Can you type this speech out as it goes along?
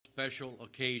special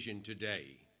occasion today,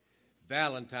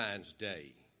 Valentine's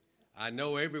Day. I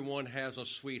know everyone has a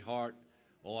sweetheart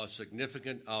or a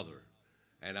significant other,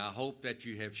 and I hope that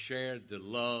you have shared the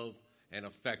love and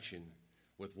affection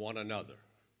with one another.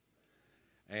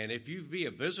 And if you be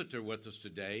a visitor with us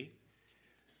today,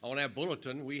 on our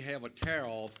bulletin we have a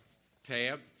tear-off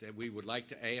tab that we would like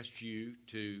to ask you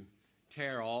to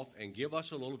tear off and give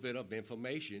us a little bit of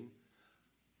information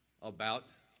about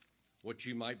what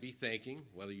you might be thinking,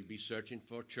 whether you be searching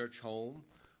for a church home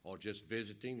or just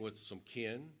visiting with some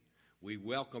kin. We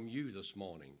welcome you this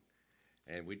morning,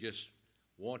 and we just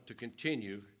want to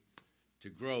continue to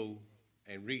grow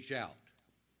and reach out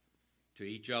to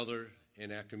each other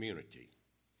in our community.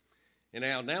 In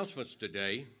our announcements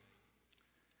today,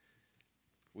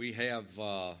 we have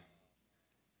on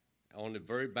the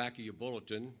very back of your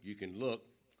bulletin, you can look,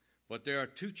 but there are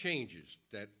two changes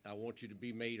that I want you to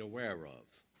be made aware of.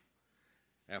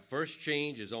 Our first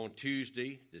change is on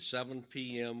Tuesday, the 7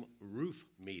 p.m. roof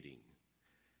meeting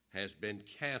has been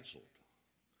canceled.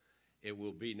 It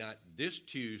will be not this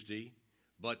Tuesday,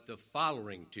 but the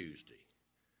following Tuesday.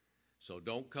 So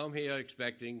don't come here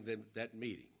expecting that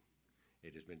meeting.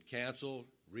 It has been canceled,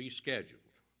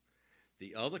 rescheduled.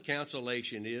 The other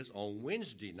cancellation is on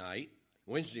Wednesday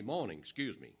morning,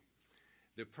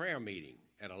 the prayer meeting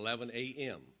at 11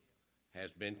 a.m.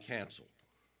 has been canceled.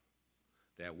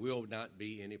 There will not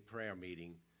be any prayer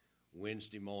meeting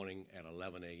Wednesday morning at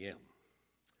 11 a.m.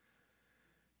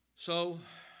 So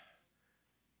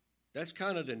that's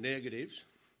kind of the negatives.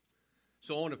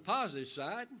 So on the positive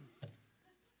side,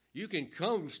 you can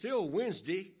come still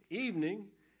Wednesday evening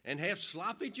and have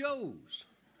sloppy joes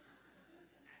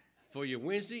for your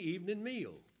Wednesday evening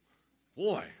meal.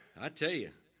 Boy, I tell you,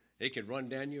 it can run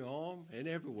down your arm and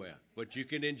everywhere, but you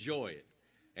can enjoy it.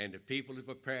 And the people who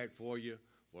prepared for you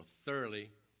will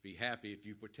thoroughly be happy if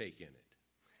you partake in it.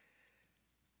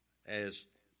 As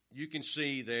you can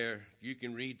see there, you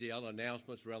can read the other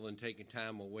announcements rather than taking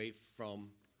time away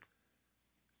from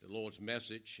the Lord's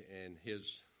message and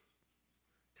his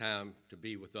time to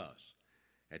be with us.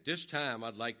 At this time,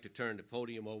 I'd like to turn the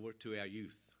podium over to our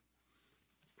youth.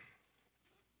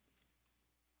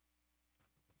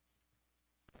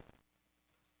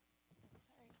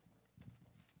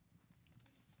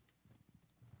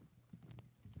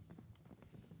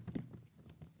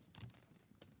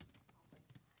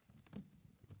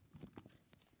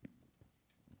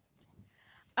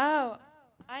 Oh,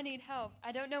 I need help.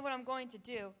 I don't know what I'm going to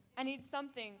do. I need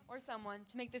something or someone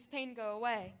to make this pain go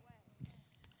away.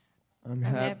 I'm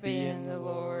happy in the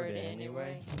Lord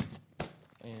anyway,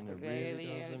 and it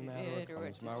really doesn't matter what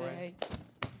comes my way.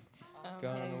 I'm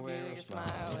gonna wear a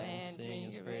smile and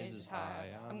sing his praises high.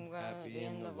 I'm happy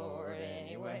in the Lord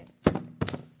anyway.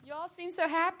 You all seem so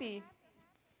happy.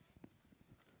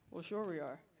 Well, sure we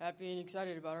are. Happy and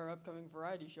excited about our upcoming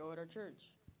variety show at our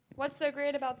church. What's so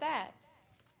great about that?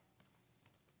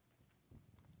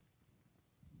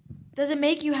 Does it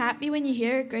make you happy when you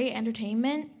hear great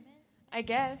entertainment? I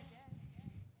guess.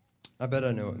 I bet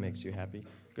I know what makes you happy.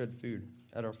 Good food.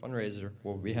 At our fundraiser,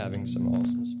 we'll be having some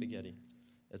awesome spaghetti.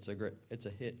 It's a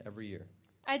hit every year.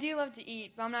 I do love to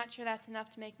eat, but I'm not sure that's enough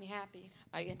to make me happy.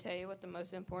 I can tell you what the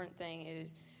most important thing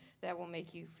is that will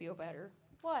make you feel better.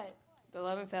 What? The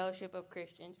Love and Fellowship of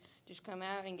Christians. Just come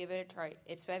out and give it a try.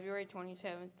 It's February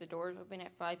 27th. The doors open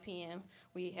at 5 p.m.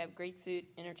 We have great food,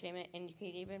 entertainment, and you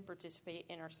can even participate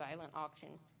in our silent auction.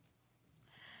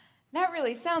 That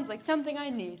really sounds like something I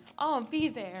need. I'll be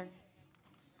there.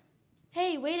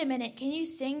 Hey, wait a minute. Can you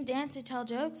sing, dance, or tell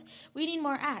jokes? We need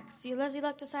more acts. See Leslie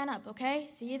Luck to sign up, okay?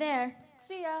 See you there.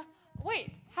 See ya.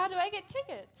 Wait, how do I get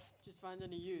tickets? Just find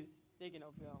any youth. They can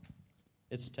help you out.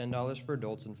 It's $10 for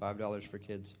adults and $5 for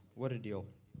kids. What a deal.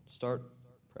 Start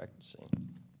practicing.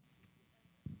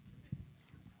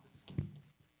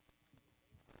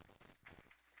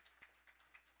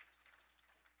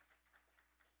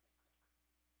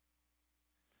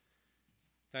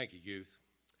 Thank you, youth.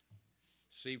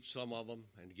 Receive some of them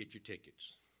and get your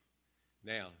tickets.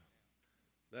 Now,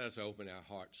 let us open our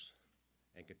hearts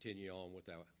and continue on with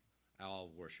our hour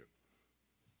of worship.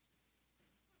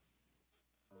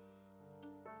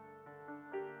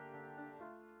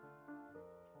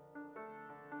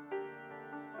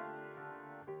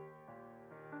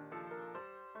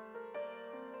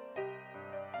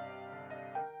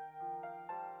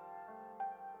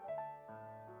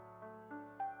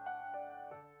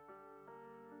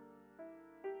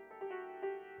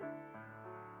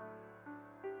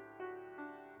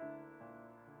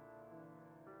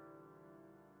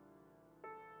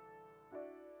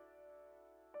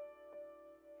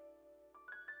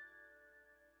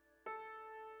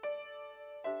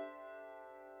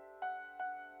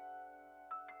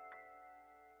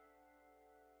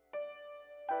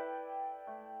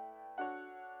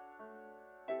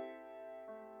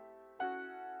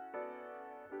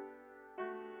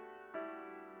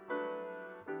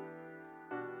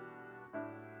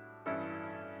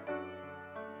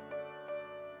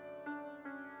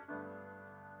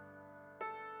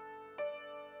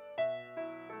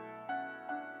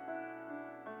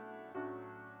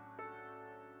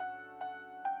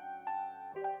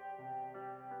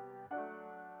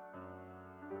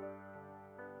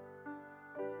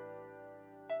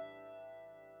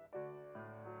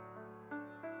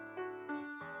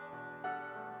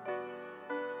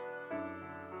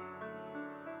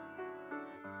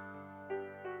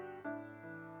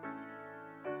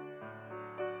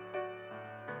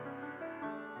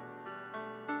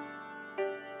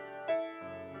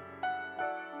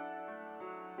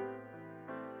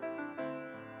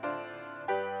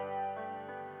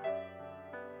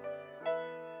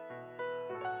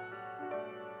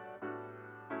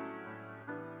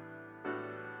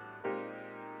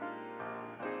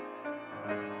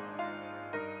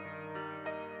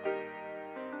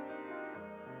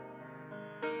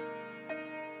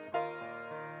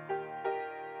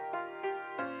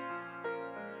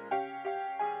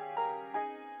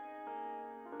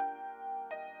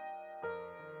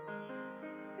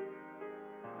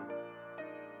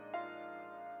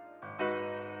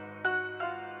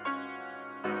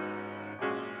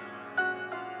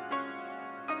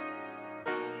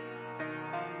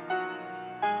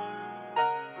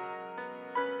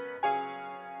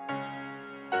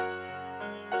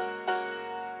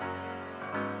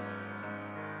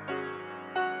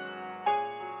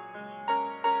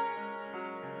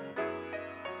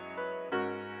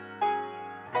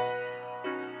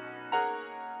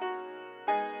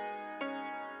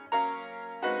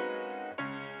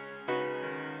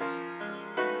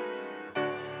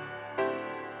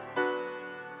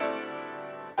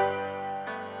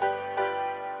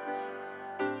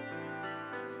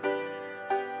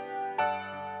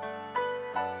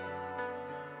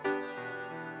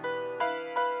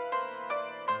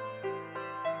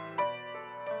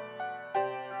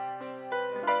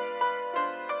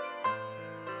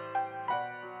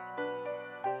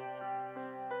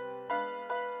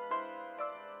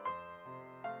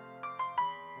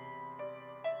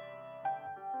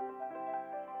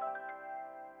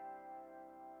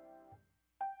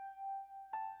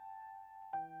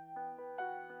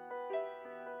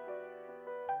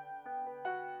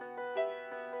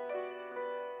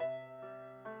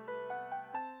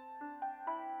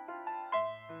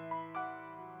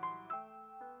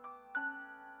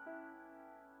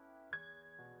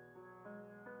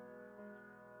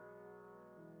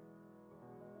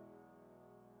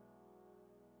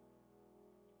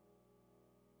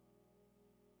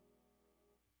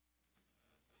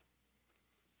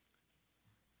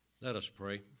 Let us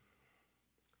pray.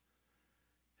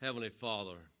 Heavenly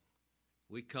Father,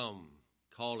 we come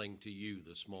calling to you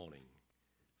this morning.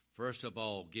 First of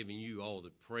all, giving you all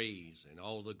the praise and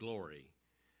all the glory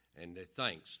and the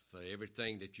thanks for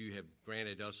everything that you have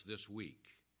granted us this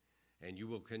week, and you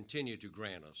will continue to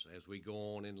grant us as we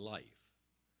go on in life.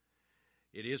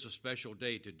 It is a special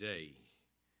day today,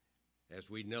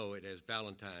 as we know it as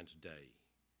Valentine's Day,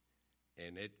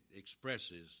 and it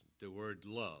expresses the word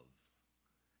love.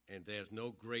 And there's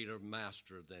no greater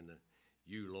master than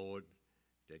you, Lord,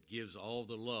 that gives all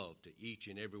the love to each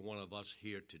and every one of us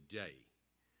here today,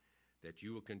 that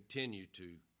you will continue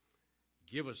to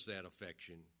give us that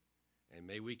affection, and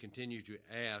may we continue to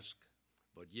ask,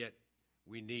 but yet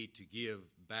we need to give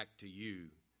back to you,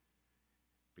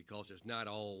 because it's not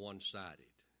all one-sided.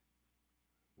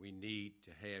 We need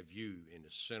to have you in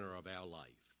the center of our life.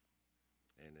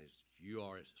 And as you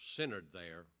are centered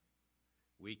there,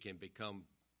 we can become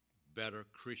better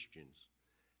Christians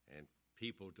and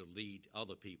people to lead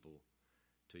other people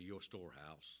to your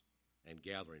storehouse and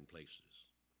gathering places.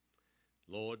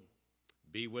 Lord,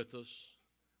 be with us.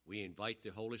 We invite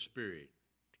the Holy Spirit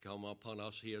to come upon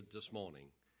us here this morning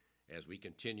as we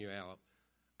continue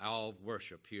our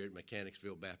worship here at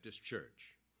Mechanicsville Baptist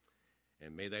Church.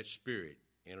 And may that Spirit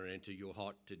enter into your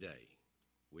heart today.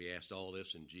 We ask all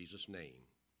this in Jesus' name.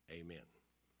 Amen.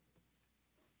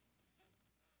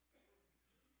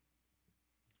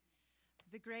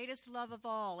 The greatest love of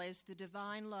all is the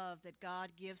divine love that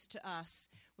God gives to us.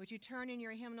 Would you turn in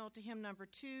your hymnal to hymn number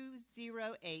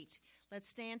 208? Let's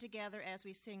stand together as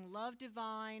we sing Love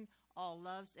Divine, All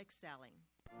Loves Excelling.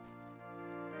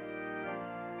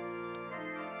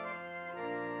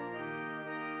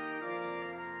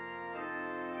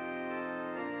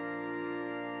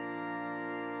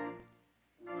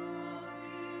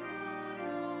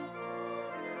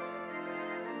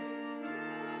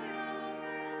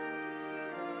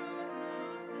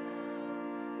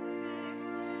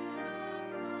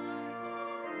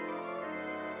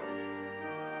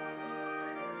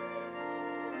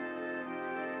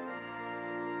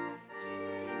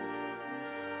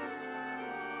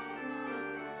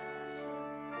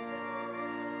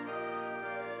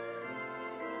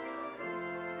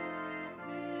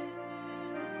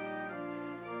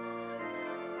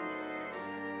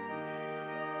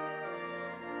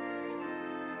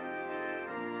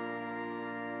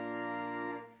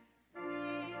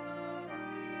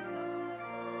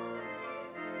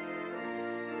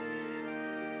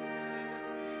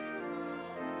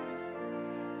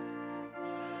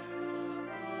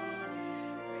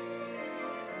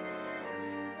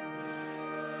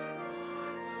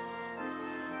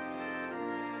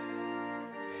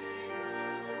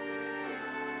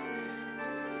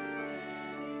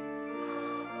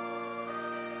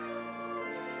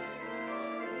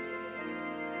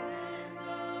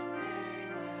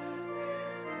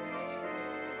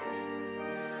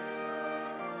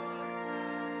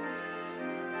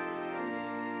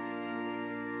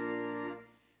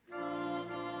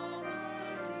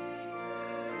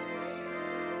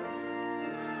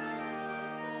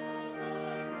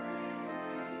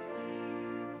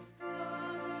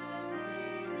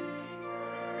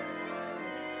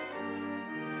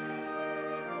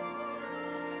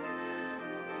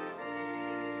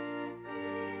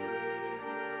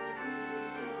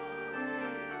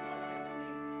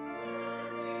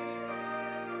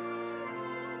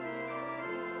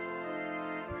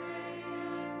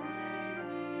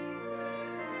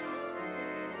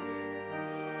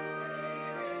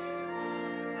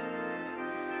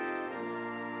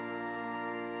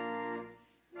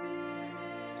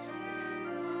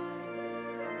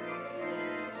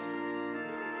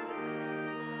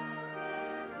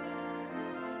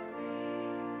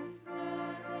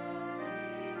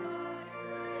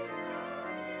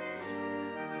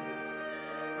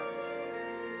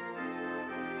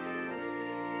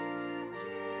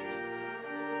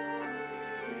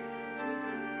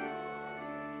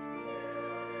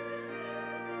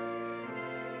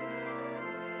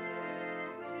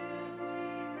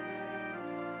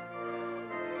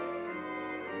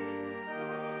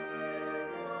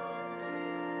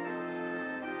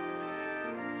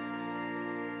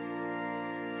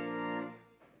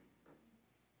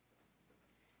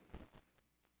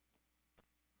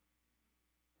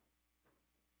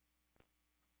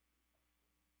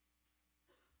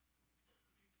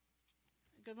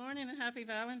 Good morning and happy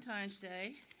Valentine's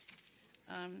Day.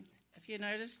 If you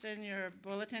noticed in your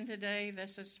bulletin today,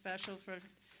 this is special for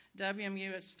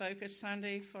WMU. It's Focus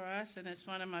Sunday for us, and it's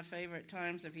one of my favorite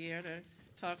times of year to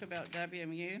talk about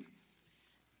WMU.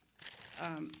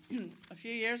 A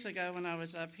few years ago when I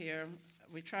was up here,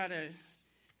 we try to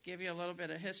give you a little bit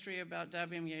of history about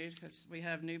WMU because we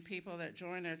have new people that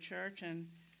join our church, and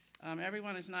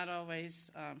everyone is not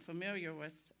always familiar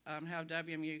with how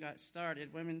WMU got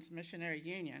started, Women's Missionary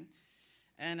Union.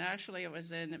 And actually it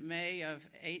was in May of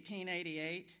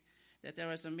 1888 that there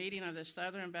was a meeting of the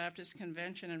Southern Baptist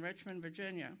Convention in Richmond,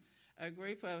 Virginia. A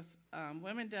group of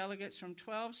women delegates from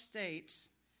 12 states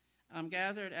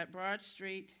gathered at Broad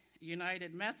Street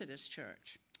United Methodist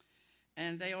Church.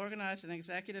 And they organized an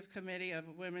executive committee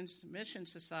of women's mission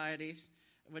societies,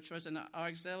 which was an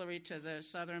auxiliary to the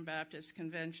Southern Baptist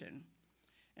Convention.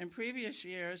 In previous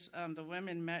years, the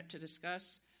women met to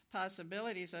discuss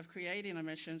possibilities of creating a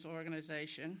missions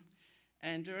organization.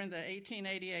 And during the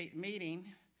 1888 meeting,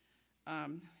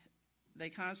 they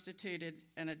constituted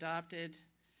and adopted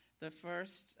the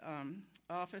first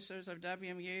officers of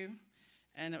WMU,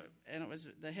 and it was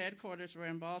the headquarters were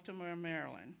in Baltimore,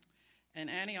 Maryland. And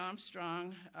Annie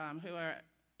Armstrong, who our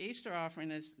Easter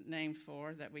offering is named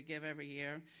for, that we give every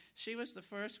year, she was the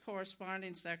first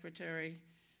corresponding secretary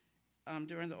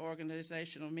during the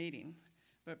organizational meeting.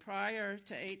 But prior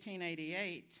to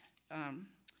 1888,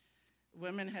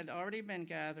 women had already been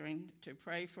gathering to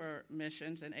pray for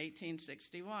missions in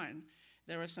 1861.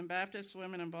 There were some Baptist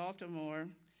women in Baltimore,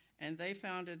 and they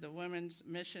founded the Women's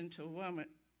Mission to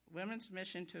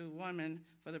Women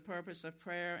for the purpose of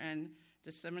prayer and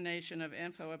dissemination of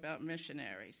info about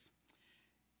missionaries.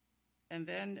 And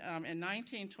then in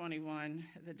 1921,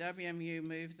 the WMU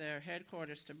moved their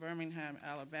headquarters to Birmingham,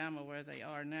 Alabama, where they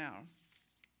are now.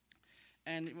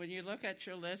 And when you look at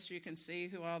your list, you can see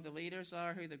who all the leaders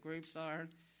are, who the groups are,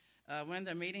 when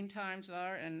the meeting times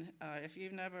are. And if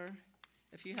you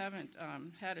haven't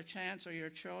had a chance, or your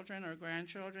children or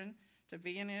grandchildren, to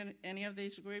be in any of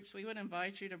these groups, we would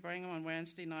invite you to bring them on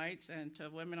Wednesday nights and to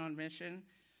Women on Mission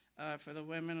for the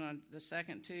women on the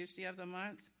second Tuesday of the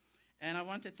month. And I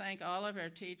want to thank all of our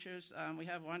teachers. We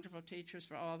have wonderful teachers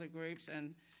for all the groups,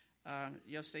 and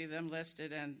you'll see them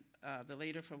listed, and the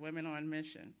leader for Women on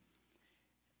Mission.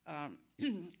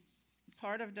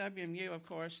 Part of WMU, of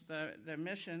course, the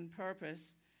mission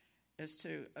purpose is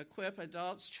to equip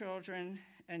adults, children,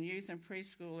 and youth and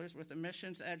preschoolers with a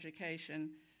missions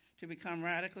education to become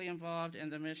radically involved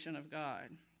in the mission of God.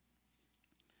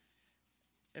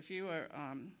 If you are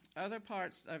other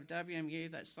parts of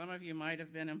WMU that some of you might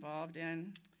have been involved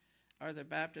in are the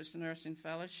Baptist Nursing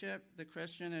Fellowship, the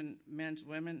Christian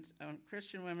Women's and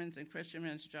Christian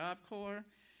Men's Job Corps.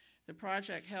 The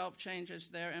Project HELP changes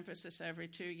their emphasis every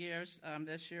 2 years.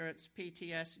 This year it's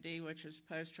PTSD, which is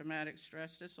post-traumatic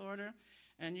stress disorder.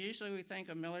 And usually we think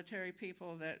of military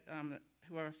people that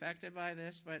who are affected by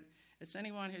this, but it's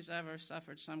anyone who's ever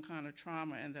suffered some kind of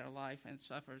trauma in their life and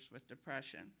suffers with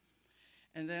depression.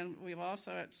 And then we've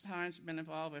also at times been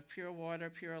involved with Pure Water,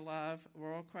 Pure Love,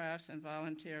 World Crafts, and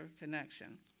Volunteer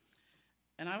Connection.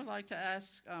 And I would like to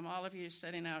ask all of you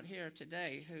sitting out here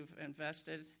today who've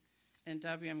invested in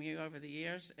WMU over the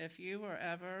years, if you were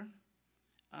ever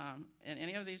in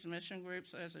any of these mission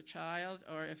groups as a child,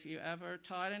 or if you ever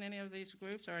taught in any of these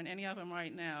groups or in any of them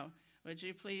right now, would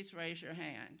you please raise your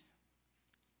hand?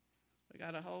 We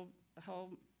got a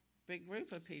whole big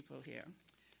group of people here.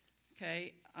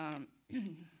 Okay, let's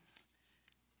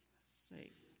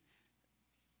see.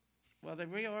 Well, the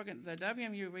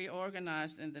WMU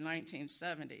reorganized in the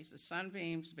 1970s. The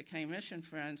Sunbeams became Mission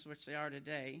Friends, which they are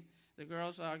today. The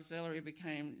Girls Auxiliary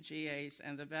became GAs,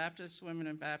 and the Baptist Women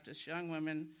and Baptist Young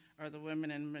Women are the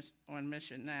Women on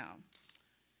Mission now.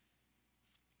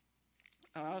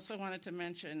 I also wanted to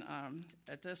mention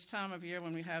at this time of year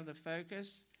when we have the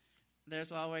focus,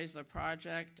 there's always a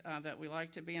project that we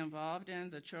like to be involved in,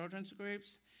 the children's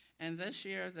groups. And this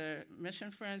year, the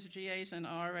Mission Friends, GAs, and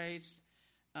RAs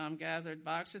gathered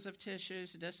boxes of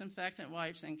tissues, disinfectant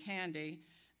wipes, and candy,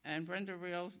 and Brenda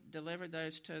Reel delivered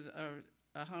those to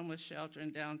a homeless shelter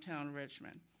in downtown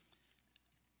Richmond.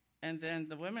 And then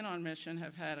the Women on Mission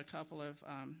have had a couple of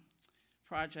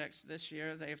projects this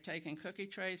year. They have taken cookie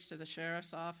trays to the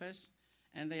sheriff's office,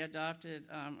 and they adopted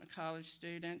a college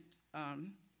student,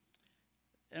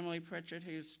 Emily Pritchard,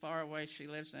 who's far away. She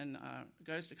lives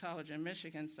goes to college in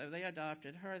Michigan, so they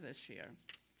adopted her this year.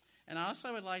 And I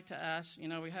also would like to ask,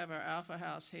 we have our Alpha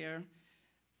House here,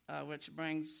 which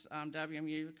brings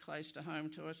WMU close to home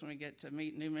to us when we get to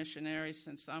meet new missionaries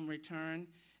and some return.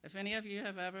 If any of you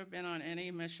have ever been on any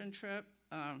mission trip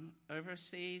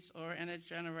overseas or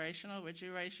intergenerational, would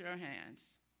you raise your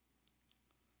hands?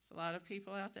 There's a lot of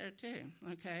people out there too,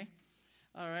 okay?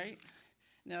 All right.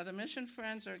 Now, the Mission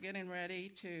Friends are getting ready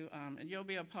to, and you'll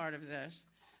be a part of this,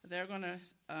 they're going to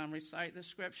recite the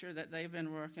scripture that they've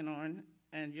been working on,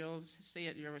 and you'll see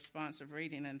it, your responsive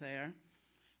reading in there.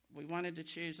 we wanted to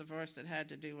choose a verse that had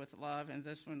to do with love, and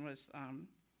this one was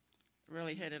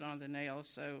really hit it on the nail.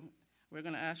 So we're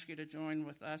going to ask you to join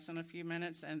with us in a few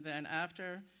minutes, and then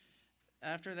after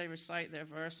they recite their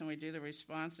verse and we do the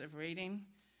responsive reading,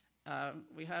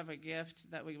 we have a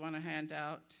gift that we want to hand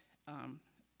out,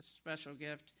 a special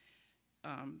gift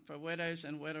for widows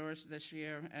and widowers this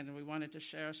year, and we wanted to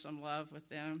share some love with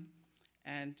them.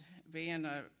 And being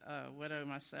a widow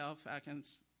myself, I can,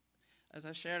 as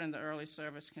I shared in the early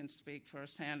service, can speak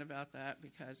firsthand about that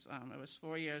because it was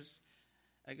 4 years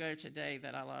ago today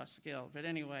that I lost Gil. But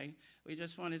anyway, we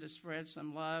just wanted to spread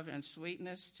some love and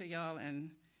sweetness to y'all,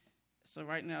 and so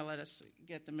right now let us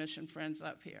get the mission friends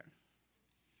up here.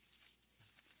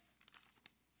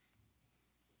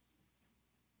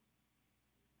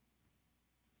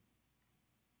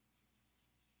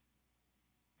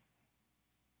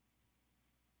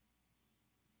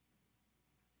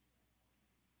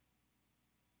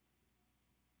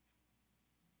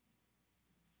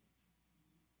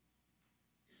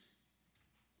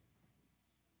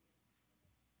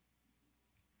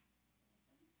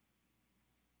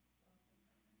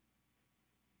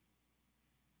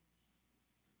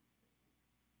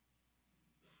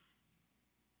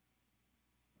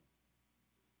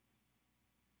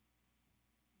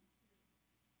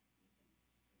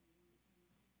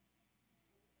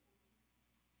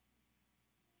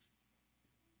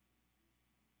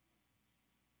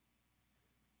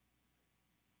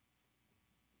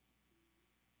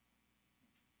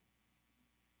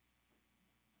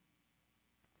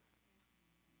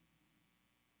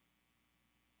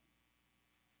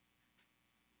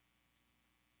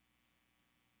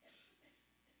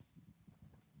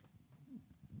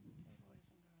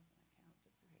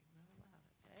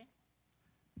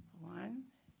 One,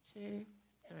 two,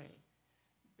 three.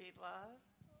 Beloved,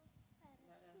 let us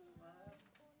love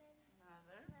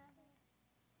another,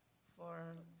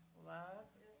 for love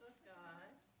is of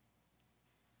God,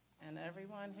 and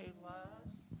everyone who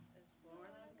loves is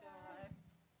born of God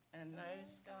and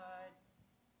knows God.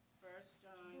 1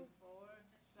 John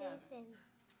 4:7.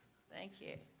 Thank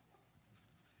you.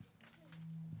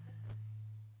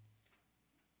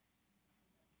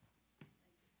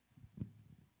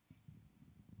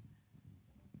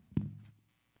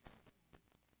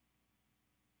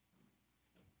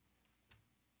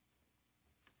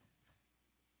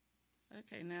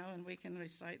 Okay, now and we can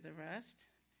recite the rest.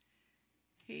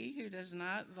 He who does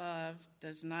not love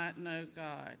does not know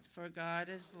God, for God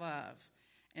is love.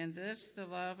 And this, the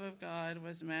love of God,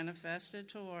 was manifested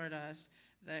toward us,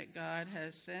 that God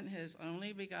has sent his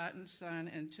only begotten Son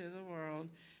into the world,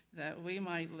 that we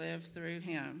might live through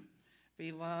him.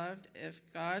 Beloved, if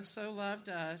God so loved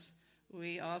us,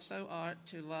 we also ought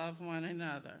to love one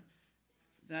another.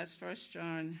 That's 1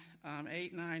 John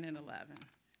 8, 9, and 11.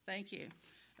 Thank you.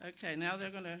 Okay, now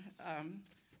they're going to,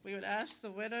 we would ask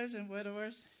the widows and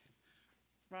widowers.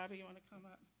 Robbie, you want to come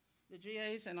up? The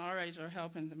GAs and RAs are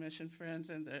helping the mission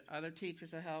friends, and the other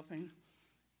teachers are helping.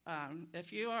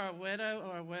 If you are a widow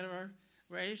or a widower,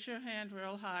 raise your hand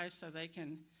real high so they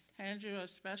can hand you a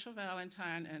special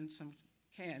Valentine and some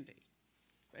candy.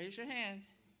 Raise your hand.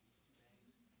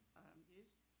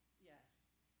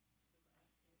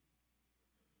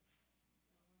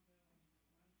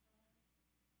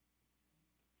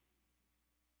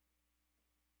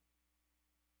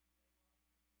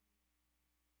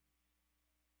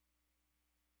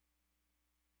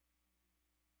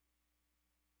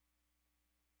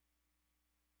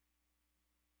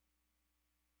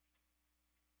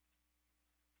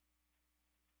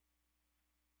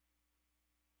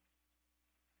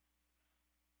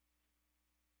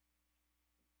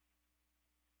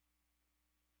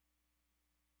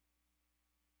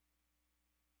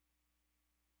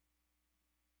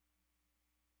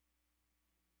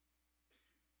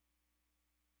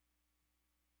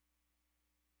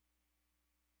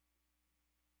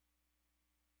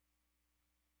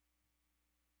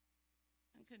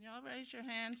 Can y'all raise your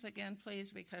hands again, please,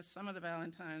 because some of the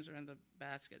Valentines are in the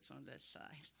baskets on this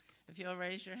side. If you'll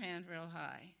raise your hand real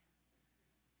high.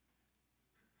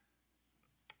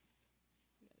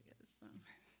 We gotta get some.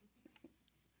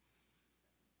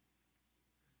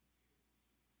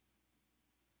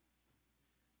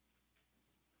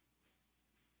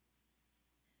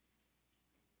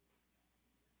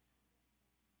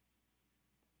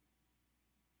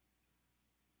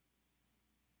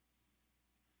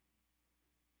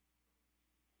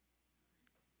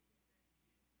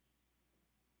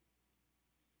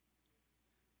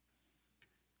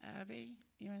 Abby,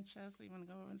 you and Chesley want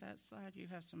to go over that side? You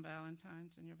have some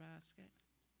Valentines in your basket,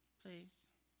 please.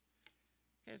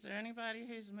 Okay, is there anybody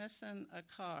who's missing a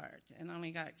card and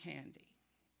only got candy?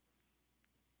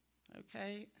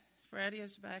 Okay, Freddie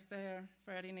is back there.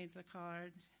 Freddie needs a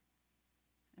card.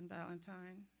 And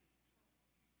Valentine.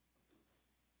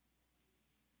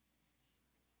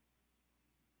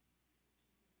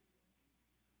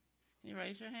 Can you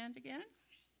raise your hand again?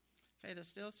 Okay, there's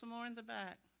still some more in the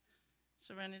back.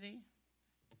 Serenity.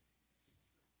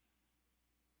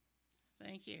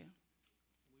 Thank you.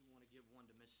 We want to give one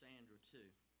to Miss Sandra, too.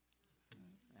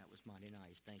 That was mighty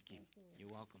nice. Thank you.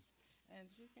 You're welcome. And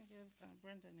you can give,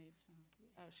 Brenda needs some.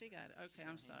 Oh, she got it. Okay,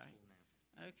 I'm sorry.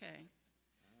 Okay.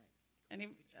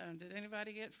 Did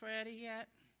anybody get Freddie yet?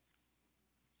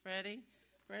 Freddie?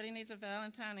 Freddie needs a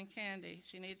Valentine and candy.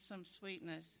 She needs some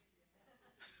sweetness.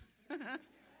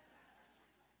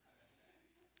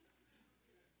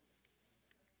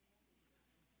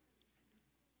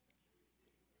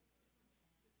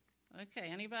 Okay,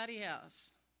 anybody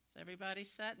else? Is everybody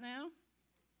set now?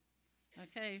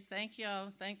 Okay, thank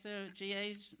y'all. Thank the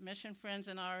GA's mission friends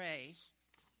and RAs.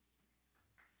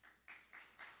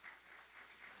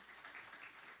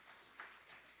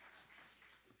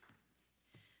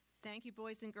 Thank you,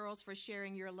 boys and girls, for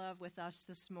sharing your love with us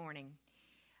this morning.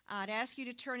 I'd ask you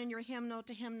to turn in your hymnal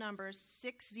to hymn number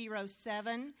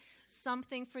 607,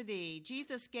 Something for Thee.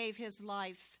 Jesus gave his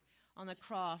life on the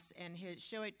cross and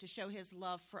to show his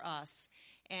love for us.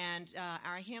 And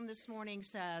our hymn this morning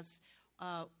says,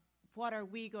 what are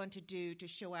we going to do to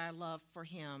show our love for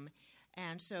him?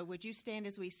 And so would you stand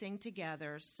as we sing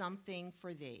together, Something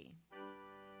for Thee.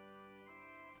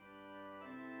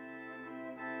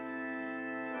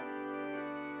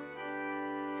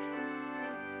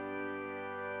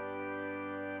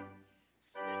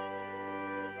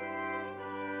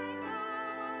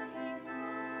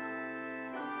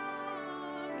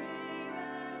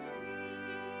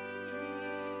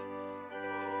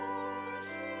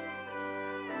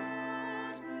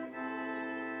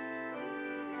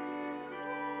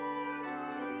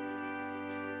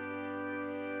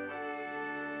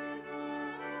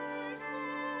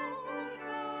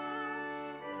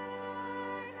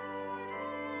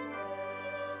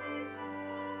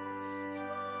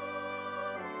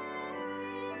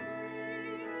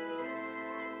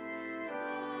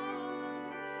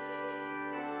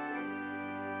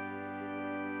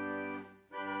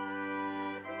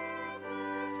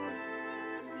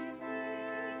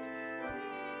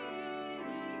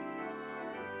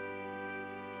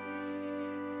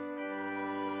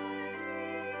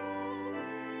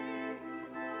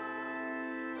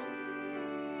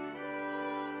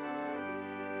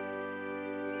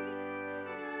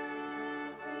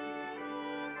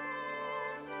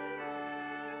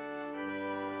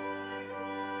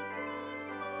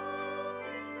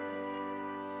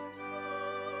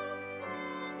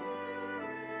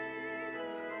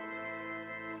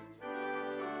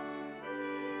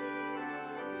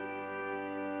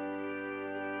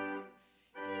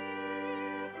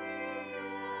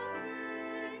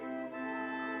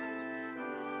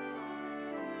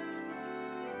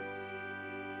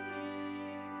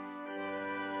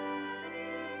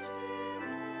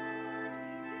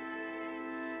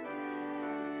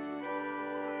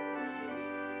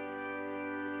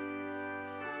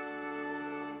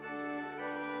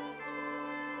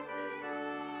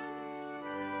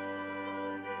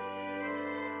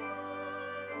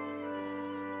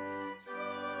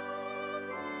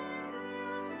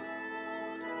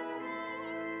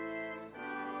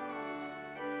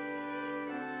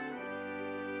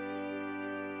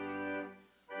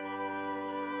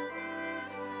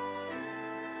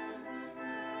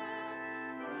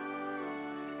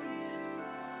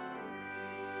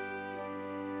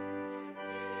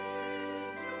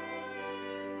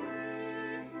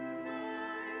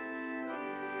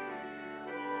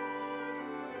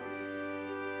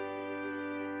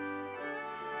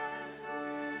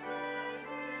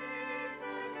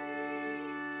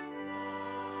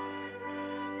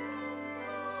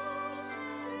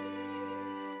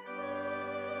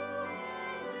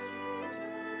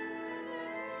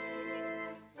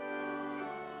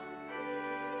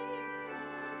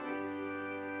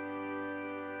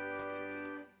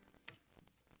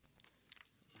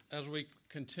 As we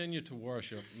continue to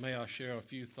worship, may I share a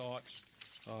few thoughts?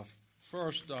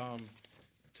 First,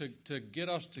 to get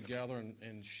us together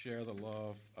and share the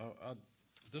love,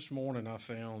 this morning I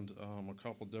found a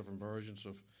couple different versions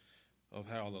of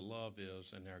how the love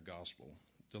is in their gospel.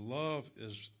 The love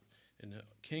is, in the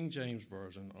King James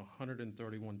Version,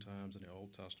 131 times in the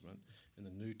Old Testament, in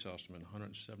the New Testament,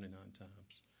 179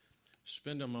 times.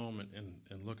 Spend a moment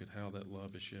and look at how that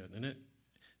love is shed.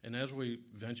 And as we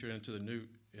venture into the New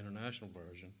International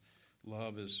Version,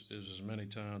 love is as many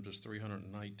times as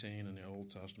 319 in the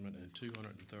Old Testament and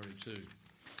 232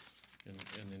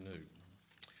 in the new.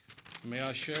 May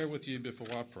I share with you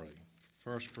before I pray,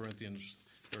 1 Corinthians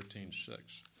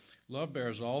 13:6. Love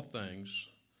bears all things,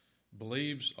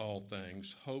 believes all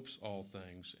things, hopes all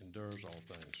things, endures all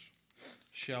things.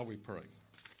 Shall we pray?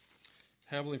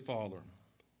 Heavenly Father,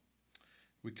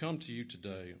 we come to you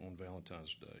today on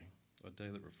Valentine's Day, a day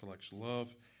that reflects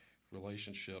love,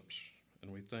 relationships,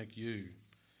 and we thank you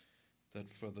that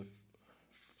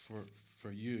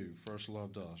for you first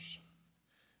loved us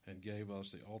and gave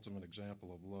us the ultimate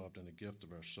example of love in the gift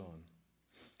of our Son.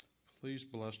 Please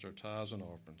bless our tithes and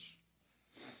offerings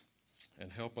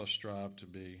and help us strive to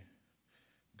be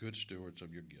good stewards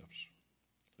of your gifts.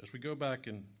 As we go back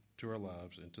into our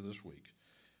lives, into this week,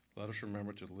 let us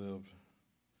remember to live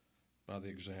by the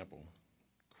example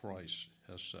Christ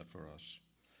has set for us.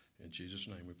 In Jesus'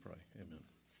 name we pray. Amen.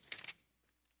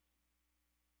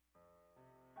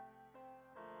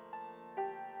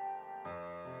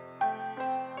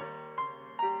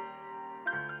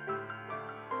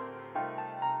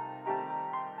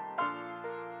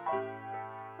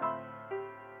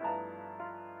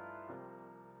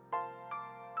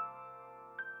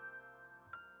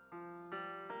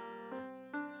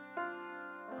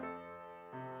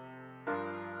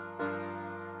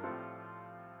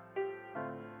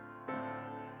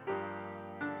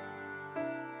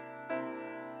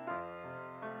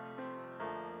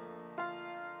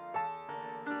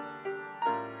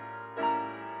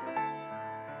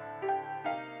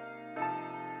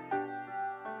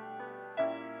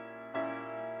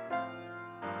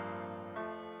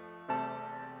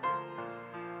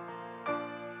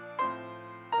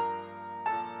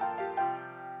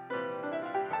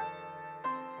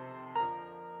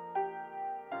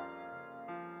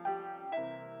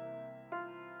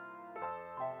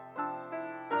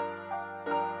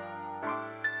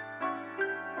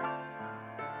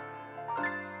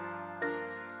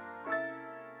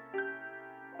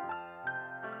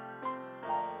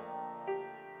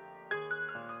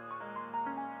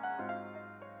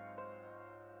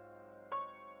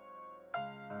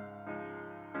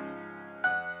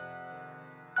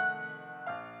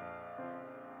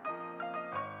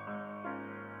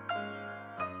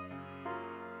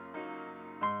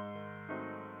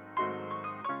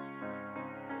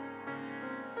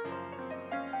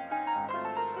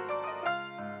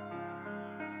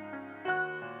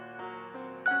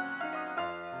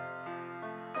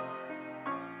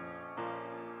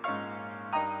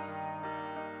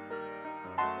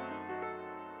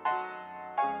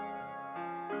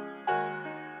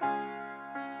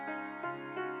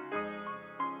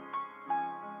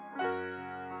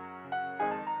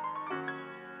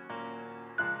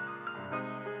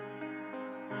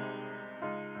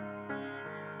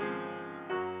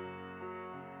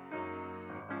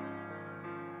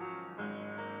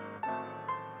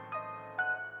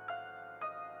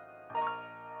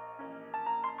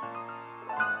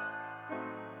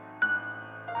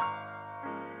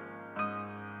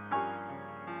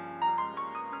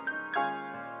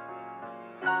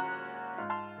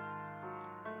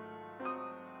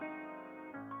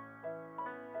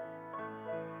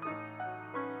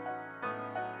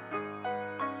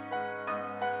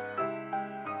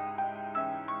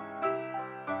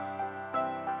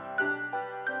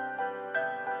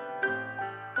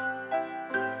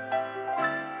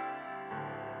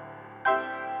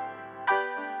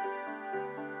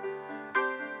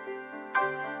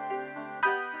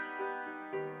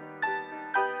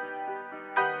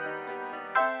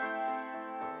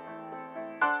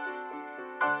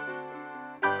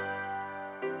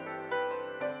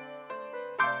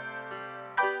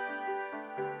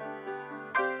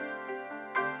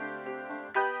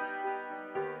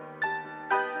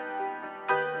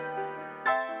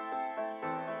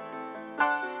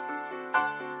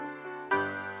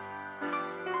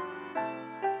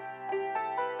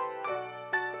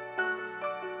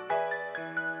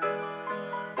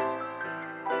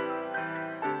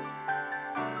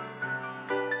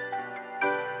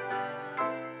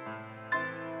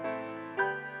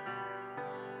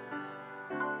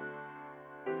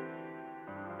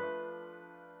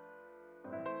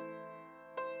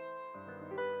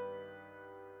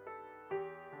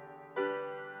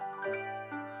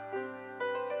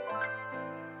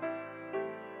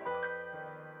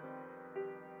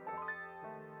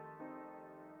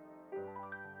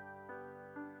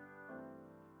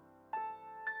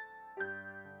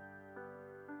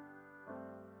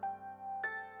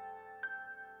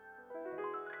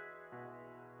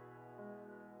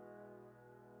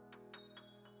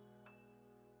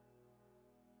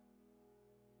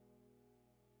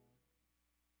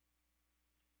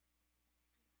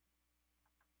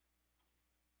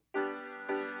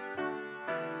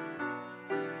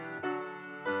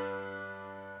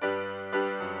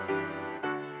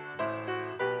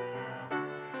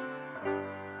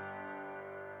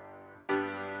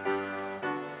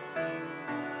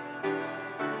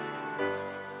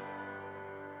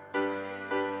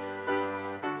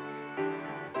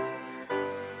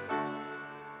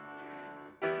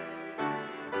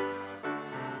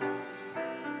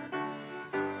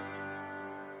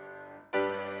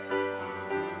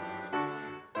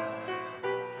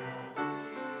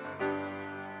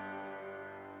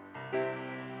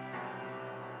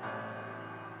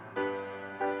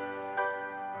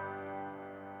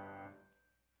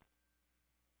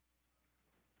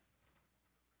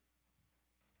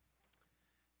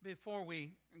 before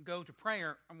we go to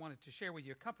prayer, I wanted to share with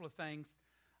you a couple of things.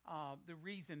 The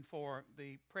reason for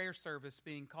the prayer service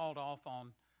being called off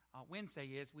on Wednesday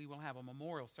is we will have a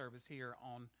memorial service here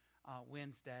on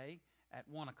Wednesday at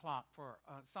 1 o'clock for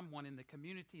someone in the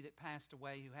community that passed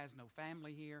away who has no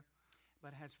family here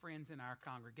but has friends in our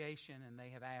congregation, and they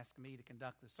have asked me to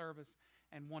conduct the service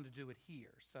and want to do it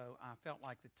here. So I felt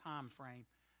like the time frame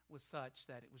was such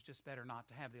that it was just better not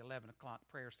to have the 11 o'clock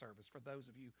prayer service. For those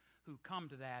of you who come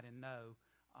to that and know,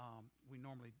 we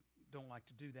normally don't like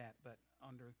to do that, but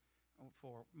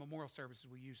for memorial services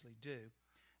we usually do.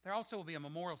 There also will be a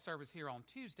memorial service here on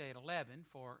Tuesday at 11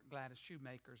 for Gladys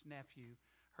Shoemaker's nephew,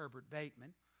 Herbert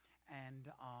Bateman. And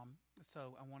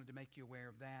so I wanted to make you aware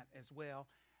of that as well.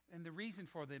 And the reason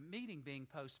for the meeting being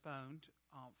postponed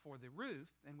for the roof,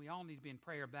 and we all need to be in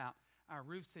prayer about our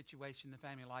roof situation in the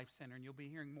Family Life Center, and you'll be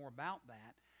hearing more about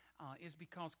that, is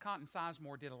because Cotton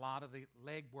Sizemore did a lot of the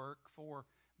legwork for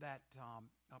that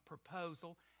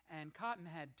proposal. And Cotton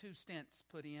had 2 stents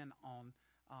put in on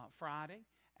Friday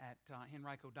at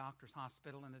Henrico Doctors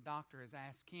Hospital, and the doctor has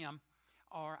asked him,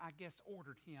 or I guess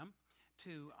ordered him,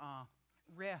 to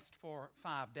rest for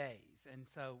 5 days. And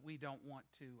so we don't want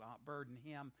to burden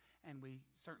him, and we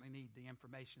certainly need the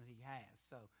information that he has.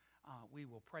 So we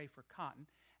will pray for Cotton.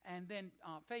 And then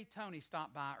Faye Tony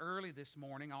stopped by early this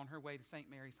morning on her way to St.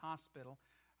 Mary's Hospital.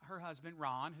 Her husband,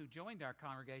 Ron, who joined our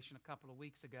congregation a couple of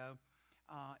weeks ago,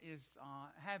 is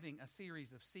having a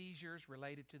series of seizures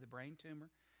related to the brain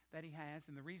tumor that he has.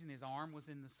 And the reason his arm was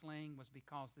in the sling was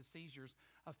because the seizures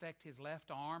affect his left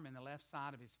arm and the left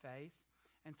side of his face.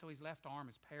 And so his left arm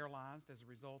is paralyzed as a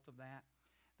result of that.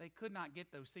 They could not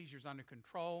get those seizures under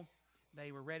control.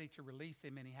 They were ready to release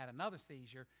him, and he had another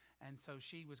seizure. And so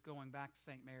she was going back to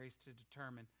St. Mary's to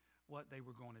determine what they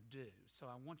were going to do. So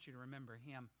I want you to remember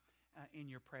him in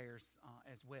your prayers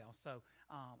as well. So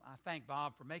I thank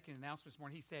Bob for making an announcement this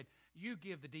morning. He said, you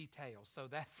give the details. So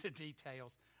that's the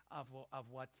details of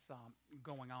what's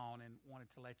going on, and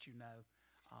wanted to let you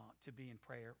know to be in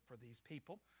prayer for these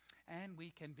people. And we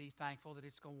can be thankful that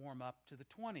it's going to warm up to the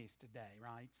 20s today,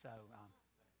 right? So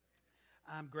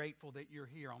I'm grateful that you're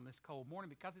here on this cold morning,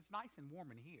 because it's nice and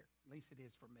warm in here. At least it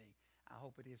is for me. I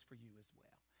hope it is for you as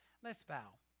well. Let's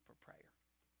bow for prayer.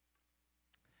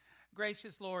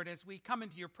 Gracious Lord, as we come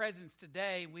into your presence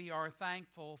today, we are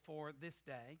thankful for this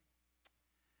day,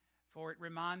 for it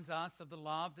reminds us of the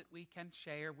love that we can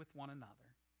share with one another.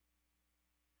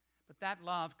 But that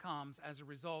love comes as a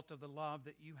result of the love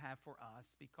that you have for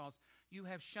us, because you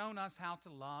have shown us how to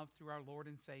love through our Lord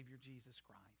and Savior, Jesus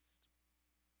Christ.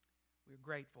 We're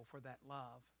grateful for that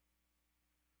love.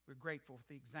 We're grateful for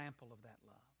the example of that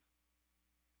love.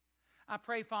 I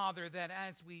pray, Father, that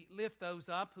as we lift those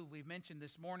up who we've mentioned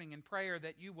this morning in prayer,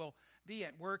 that you will be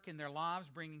at work in their lives,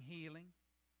 bringing healing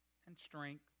and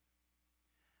strength.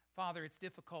 Father, it's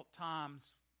difficult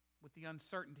times with the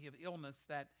uncertainty of illness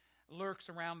that lurks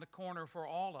around the corner for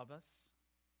all of us,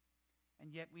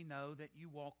 and yet we know that you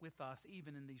walk with us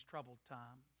even in these troubled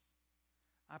times.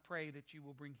 I pray that you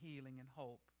will bring healing and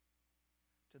hope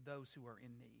to those who are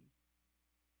in need.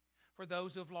 For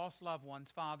those who have lost loved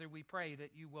ones, Father, we pray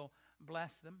that you will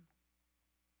bless them,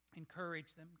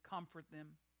 encourage them, comfort them.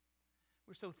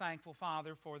 We're so thankful,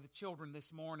 Father, for the children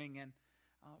this morning, and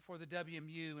for the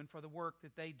WMU and for the work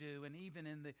that they do, and even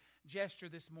in the gesture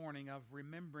this morning of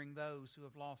remembering those who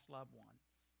have lost loved ones.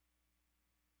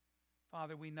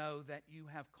 Father, we know that you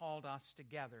have called us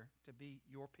together to be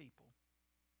your people.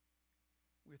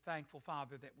 We're thankful,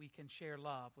 Father, that we can share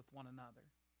love with one another.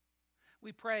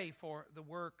 We pray for the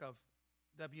work of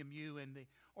WMU and the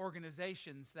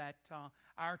organizations that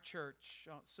our church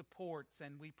supports,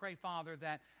 and we pray, Father,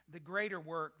 that the greater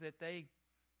work that they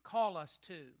call us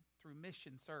to through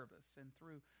mission service and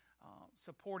through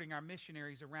supporting our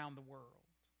missionaries around the world.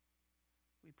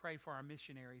 We pray for our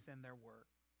missionaries and their work.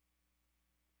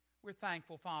 We're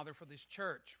thankful, Father, for this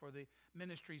church, for the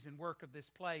ministries and work of this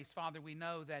place. Father, we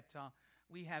know that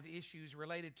we have issues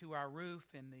related to our roof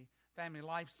in the Family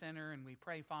Life Center, and we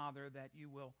pray, Father, that you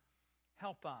will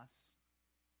help us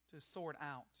to sort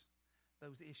out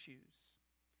those issues.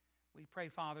 We pray,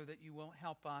 Father, that you will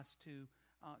help us to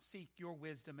seek your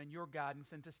wisdom and your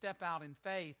guidance, and to step out in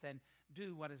faith and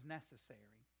do what is necessary.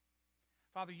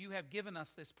 Father, you have given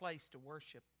us this place to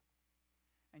worship,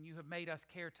 and you have made us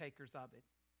caretakers of it.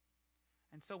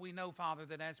 And so we know, Father,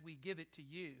 that as we give it to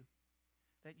you,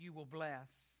 that you will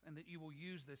bless, and that you will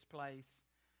use this place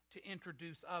to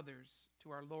introduce others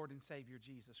to our Lord and Savior,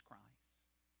 Jesus Christ.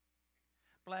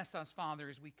 Bless us, Father,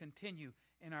 as we continue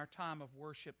in our time of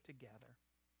worship together.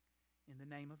 In the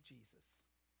name of Jesus,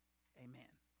 amen.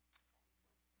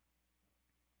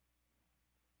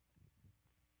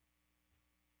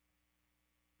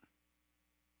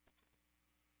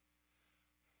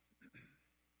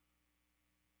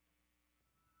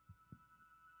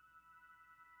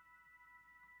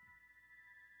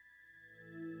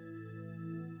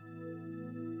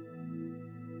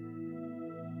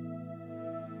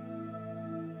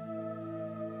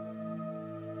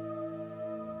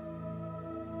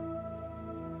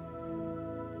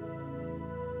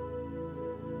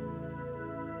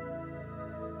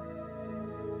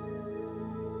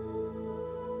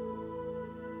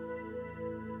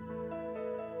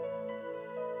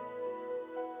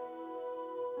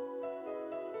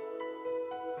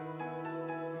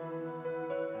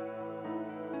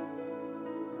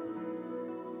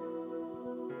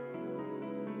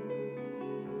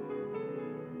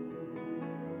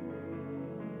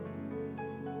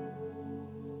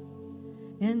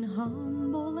 In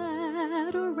humble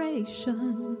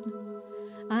adoration,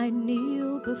 I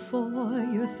kneel before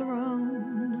your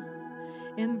throne.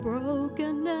 In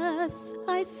brokenness,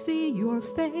 I see your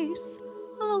face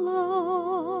alone.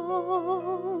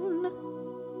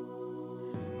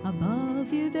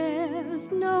 Above you,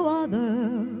 there's no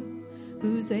other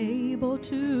who's able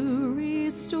to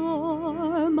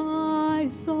restore my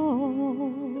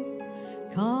soul.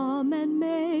 Come and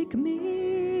make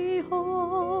me whole.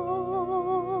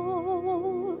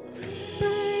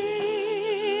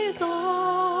 Breathe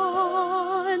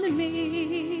on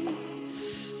me.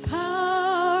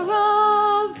 Power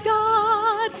of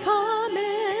God, come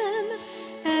in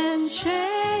and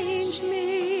change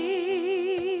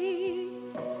me.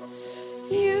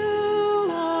 You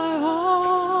are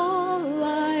all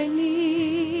I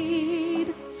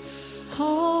need.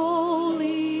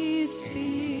 Holy Spirit,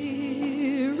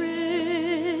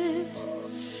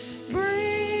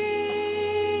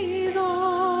 breathe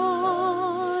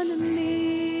on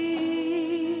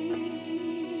me.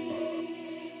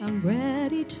 I'm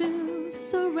ready to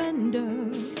surrender,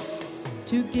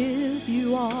 to give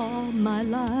you all my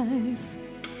life,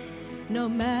 no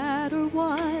matter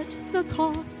what the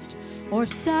cost or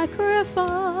sacrifice.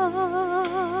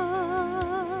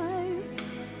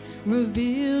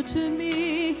 Reveal to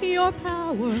me your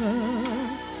power,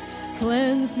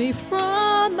 cleanse me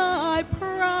from my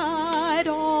pride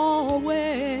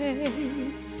always.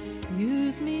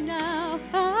 Use me now,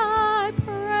 I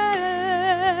pray.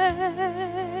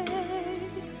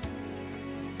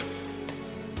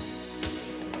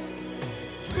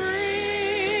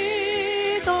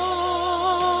 Breathe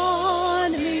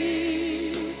on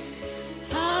me.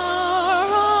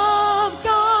 Power of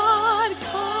God,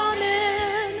 come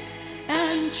in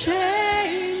and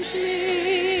change me.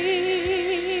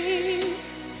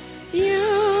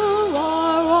 You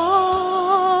are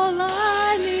all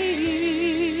I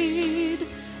need.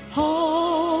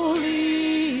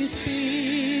 Holy Spirit,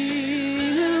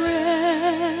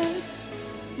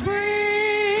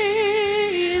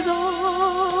 breathe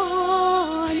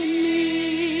on me.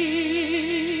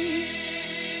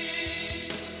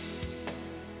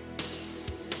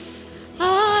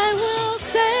 I will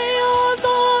say of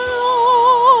the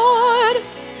Lord,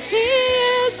 He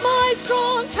is my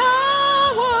strong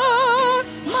tower,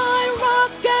 my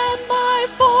rock and my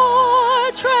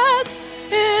fortress,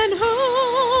 in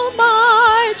whom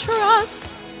I trust.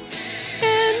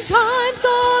 In times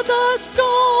of the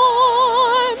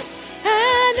storms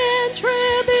and in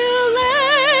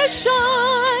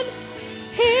tribulation,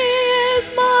 He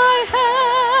is my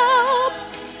help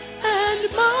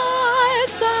and my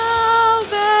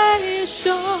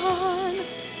salvation.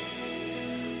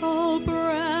 O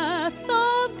breath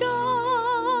of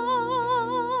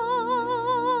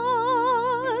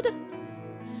God,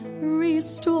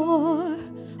 restore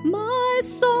my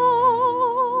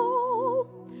soul.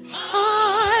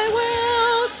 I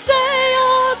will say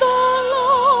of the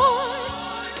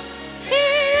Lord, He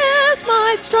is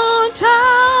my strong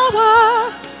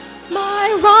tower,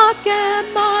 my rock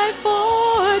and my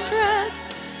fortress,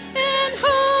 in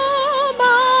whom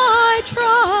I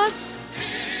trust.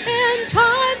 In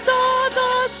times of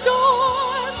the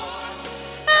storms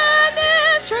and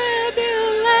in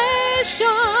tribulation,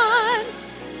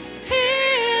 He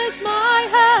is my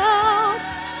help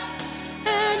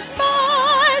and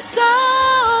my salvation.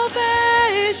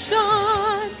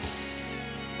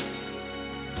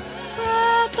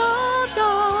 Breath of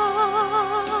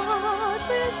God,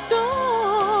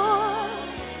 restore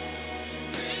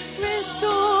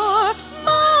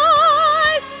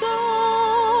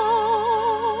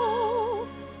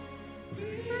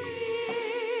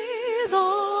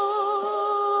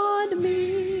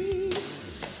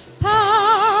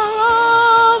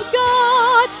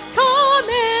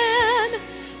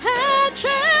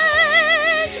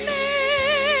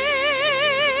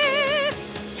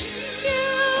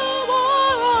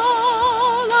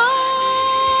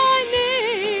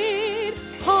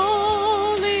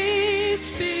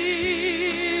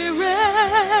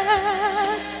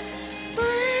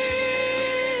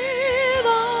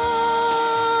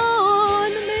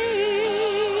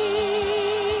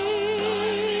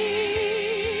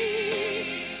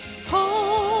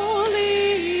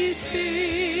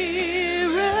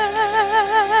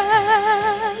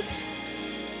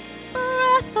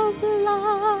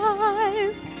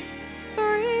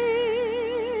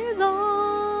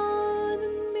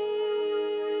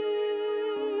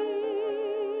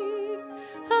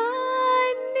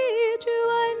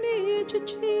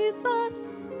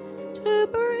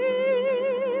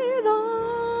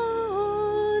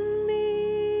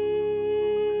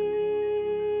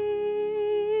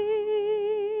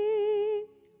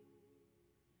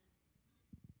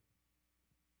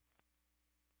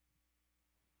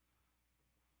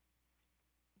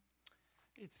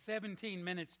It's 17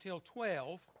 minutes till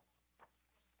 12,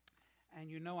 and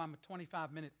you know I'm a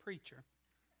 25-minute preacher.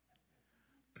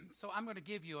 So I'm going to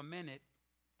give you a minute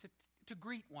to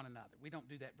greet one another. We don't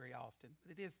do that very often,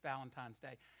 but it is Valentine's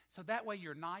Day. So that way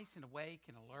you're nice and awake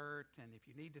and alert, and if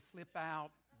you need to slip out,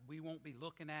 we won't be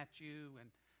looking at you and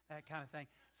that kind of thing.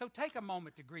 So take a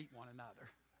moment to greet one another.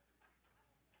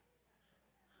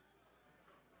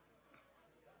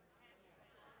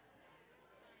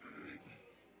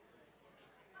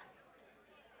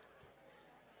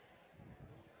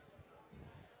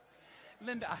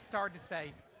 Linda, I started to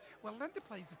say, well, Linda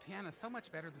plays the piano so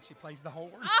much better than she plays the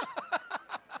horn.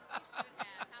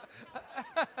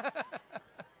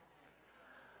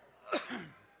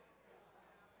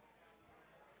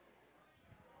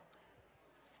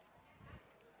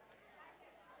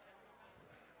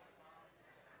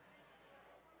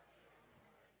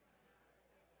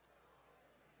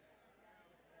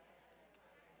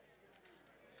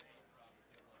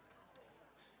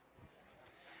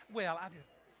 Well, I just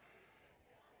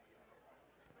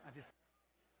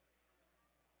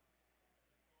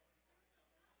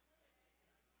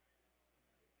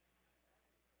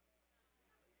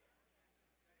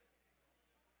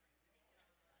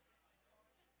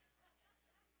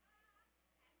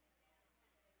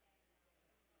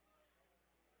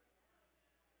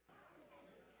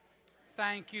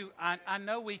thank you. I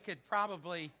know we could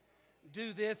probably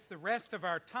do this the rest of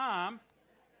our time,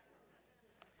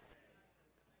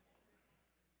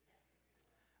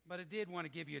 but I did want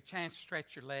to give you a chance to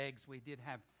stretch your legs. We did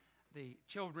have the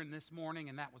children this morning,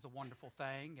 and that was a wonderful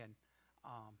thing, and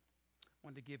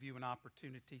wanted to give you an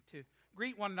opportunity to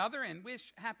greet one another and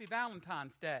wish Happy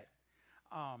Valentine's Day.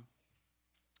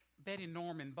 Betty and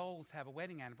Norman Bowles have a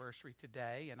wedding anniversary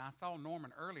today, and I saw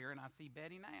Norman earlier, and I see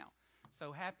Betty now.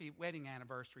 So happy wedding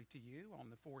anniversary to you on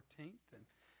the 14th. And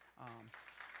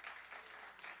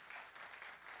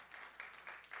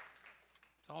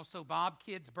it's also Bob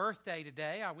Kidd's birthday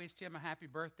today. I wished him a happy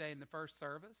birthday in the first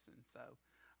service. And so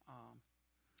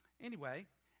anyway,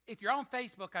 if you're on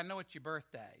Facebook, I know it's your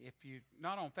birthday. If you're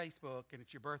not on Facebook and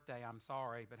it's your birthday, I'm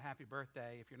sorry, but happy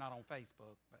birthday if you're not on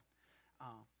Facebook. But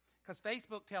because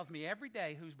Facebook tells me every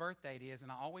day whose birthday it is, and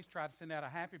I always try to send out a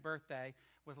happy birthday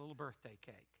with a little birthday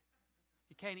cake.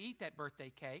 You can't eat that birthday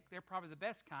cake. They're probably the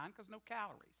best kind because no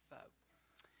calories. So,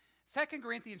 2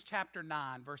 Corinthians chapter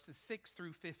 9, verses 6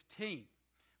 through 15,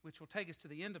 which will take us to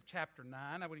the end of chapter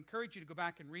 9. I would encourage you to go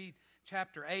back and read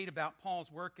chapter 8 about Paul's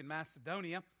work in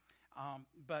Macedonia,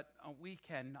 but we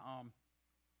can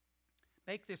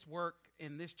make this work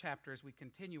in this chapter as we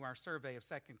continue our survey of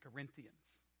 2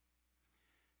 Corinthians.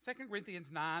 2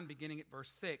 Corinthians 9, beginning at verse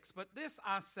 6. But this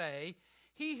I say,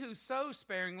 he who sows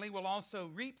sparingly will also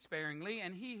reap sparingly,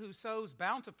 and he who sows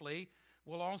bountifully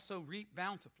will also reap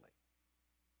bountifully.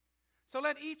 So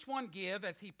let each one give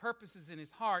as he purposes in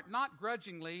his heart, not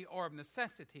grudgingly or of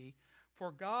necessity,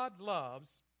 for God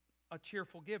loves a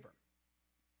cheerful giver.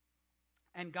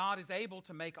 And God is able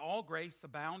to make all grace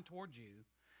abound toward you,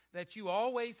 that you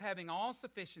always having all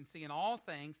sufficiency in all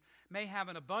things may have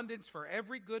an abundance for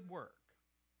every good work.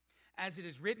 As it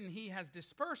is written, he has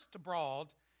dispersed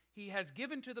abroad, he has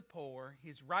given to the poor,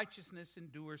 his righteousness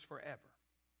endures forever.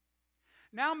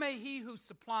 Now may he who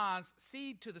supplies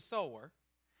seed to the sower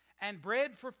and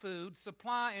bread for food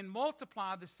supply and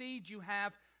multiply the seed you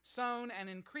have sown and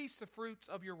increase the fruits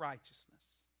of your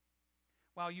righteousness,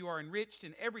 while you are enriched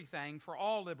in everything for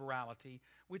all liberality,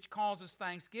 which causes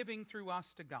thanksgiving through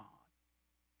us to God.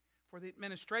 For the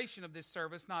administration of this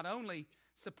service not only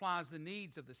supplies the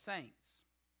needs of the saints,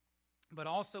 but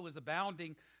also is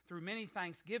abounding through many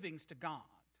thanksgivings to God,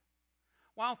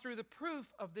 while through the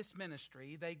proof of this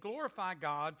ministry they glorify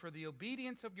God for the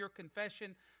obedience of your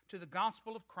confession to the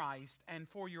gospel of Christ and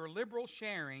for your liberal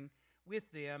sharing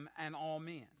with them and all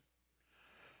men.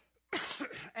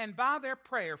 And by their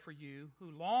prayer for you,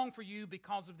 who long for you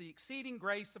because of the exceeding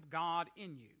grace of God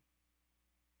in you.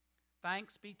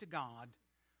 Thanks be to God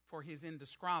for his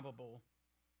indescribable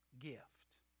gift.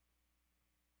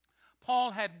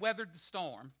 Paul had weathered the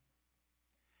storm.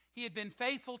 He had been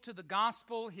faithful to the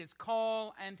gospel, his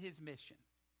call, and his mission.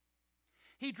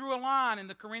 He drew a line in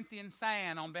the Corinthian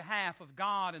sand on behalf of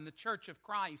God and the church of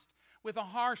Christ with a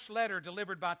harsh letter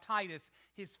delivered by Titus,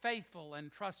 his faithful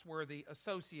and trustworthy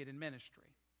associate in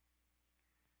ministry.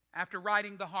 After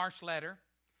writing the harsh letter,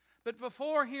 but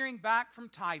before hearing back from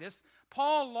Titus,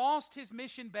 Paul lost his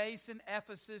mission base in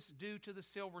Ephesus due to the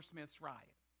silversmiths' riot.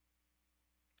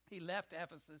 He left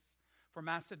Ephesus for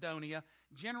Macedonia,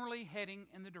 generally heading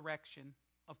in the direction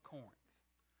of Corinth.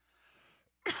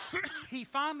 He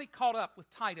finally caught up with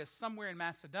Titus somewhere in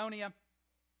Macedonia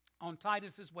on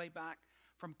Titus's way back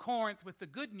from Corinth with the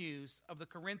good news of the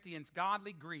Corinthians'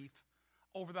 godly grief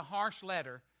over the harsh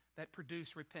letter that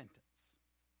produced repentance.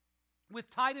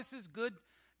 With Titus's good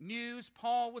news,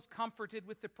 Paul was comforted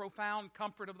with the profound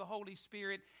comfort of the Holy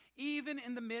Spirit, even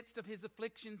in the midst of his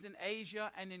afflictions in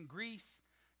Asia and in Greece,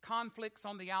 conflicts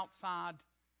on the outside,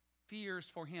 fears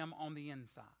for him on the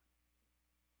inside.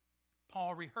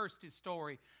 Paul rehearsed his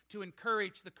story to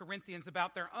encourage the Corinthians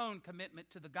about their own commitment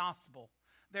to the gospel,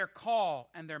 their call,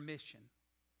 and their mission.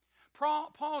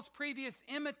 Paul's previous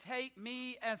 "imitate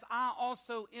me as I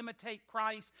also imitate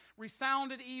Christ"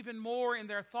 resounded even more in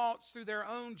their thoughts through their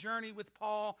own journey with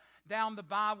Paul down the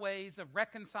byways of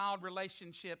reconciled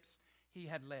relationships he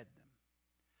had led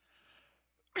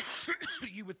them.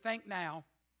 You would think now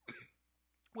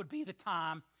would be the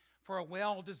time for a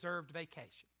well-deserved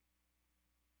vacation.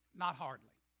 Not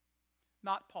hardly.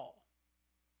 Not Paul.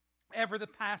 Ever the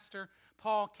pastor,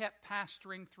 Paul kept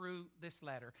pastoring through this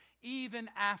letter. Even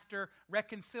after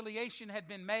reconciliation had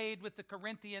been made with the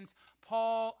Corinthians,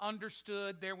 Paul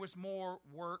understood there was more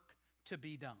work to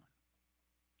be done.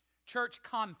 Church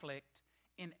conflict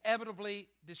inevitably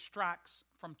distracts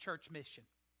from church mission.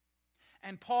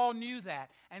 And Paul knew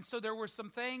that. And so there were some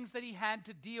things that he had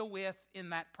to deal with in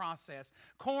that process.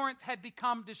 Corinth had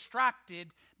become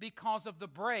distracted because of the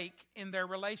break in their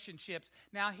relationships.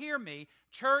 Now hear me,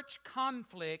 church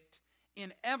conflict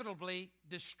inevitably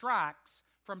distracts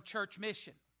from church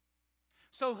mission.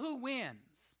 So who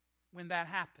wins when that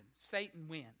happens? Satan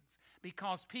wins,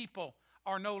 because people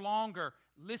are no longer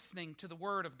listening to the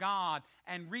Word of God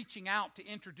and reaching out to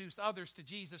introduce others to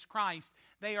Jesus Christ.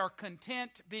 They are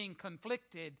content being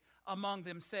conflicted among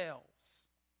themselves.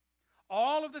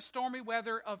 All of the stormy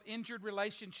weather of injured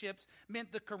relationships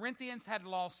meant the Corinthians had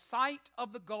lost sight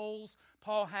of the goals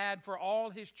Paul had for all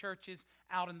his churches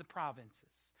out in the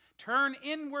provinces. Turn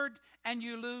inward and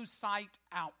you lose sight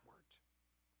outward.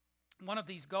 One of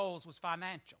these goals was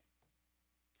financial.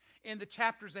 In the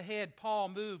chapters ahead, Paul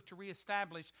moved to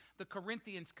reestablish the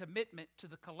Corinthians' commitment to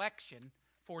the collection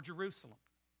for Jerusalem.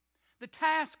 The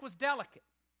task was delicate.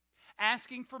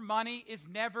 Asking for money is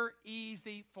never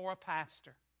easy for a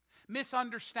pastor.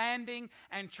 Misunderstanding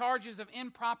and charges of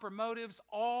improper motives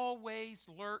always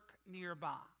lurk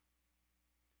nearby.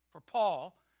 For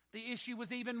Paul, the issue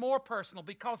was even more personal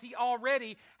because he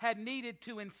already had needed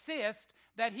to insist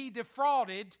that he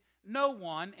defrauded no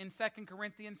one in 2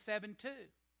 Corinthians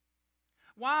 7:2.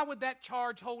 Why would that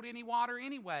charge hold any water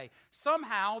anyway?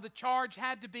 Somehow the charge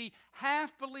had to be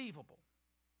half believable.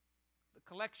 The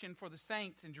collection for the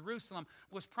saints in Jerusalem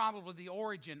was probably the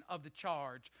origin of the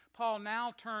charge. Paul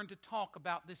now turned to talk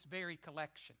about this very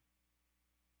collection.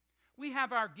 We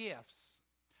have our gifts,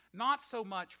 not so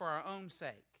much for our own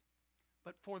sake,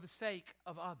 but for the sake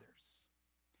of others.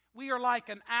 We are like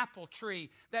an apple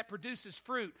tree that produces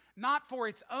fruit, not for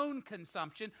its own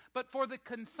consumption, but for the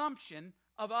consumption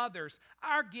of others.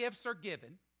 Our gifts are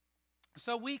given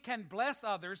so we can bless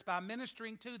others by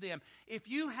ministering to them. If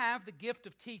you have the gift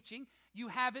of teaching, you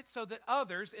have it so that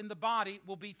others in the body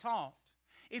will be taught.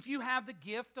 If you have the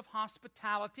gift of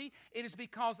hospitality, it is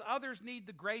because others need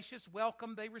the gracious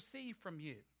welcome they receive from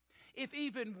you. If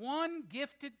even one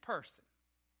gifted person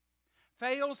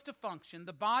fails to function,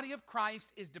 the body of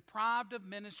Christ is deprived of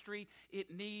ministry it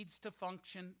needs to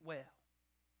function well.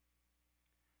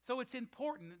 So it's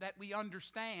important that we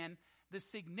understand the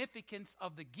significance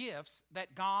of the gifts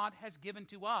that God has given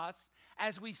to us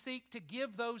as we seek to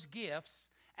give those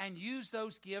gifts and use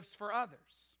those gifts for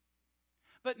others.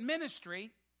 But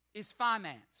ministry is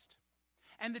financed,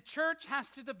 and the church has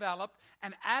to develop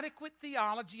an adequate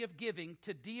theology of giving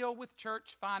to deal with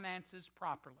church finances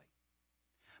properly.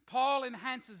 Paul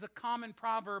enhances a common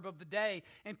proverb of the day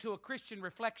into a Christian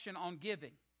reflection on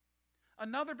giving.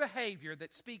 Another behavior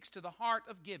that speaks to the heart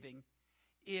of giving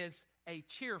is a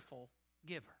cheerful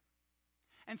giver.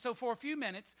 And so for a few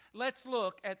minutes, let's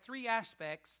look at three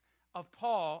aspects of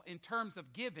Paul in terms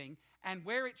of giving and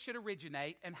where it should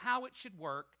originate and how it should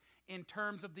work in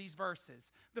terms of these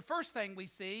verses. The first thing we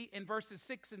see in verses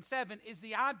 6 and 7 is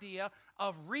the idea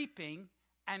of reaping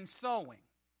and sowing.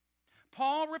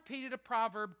 Paul repeated a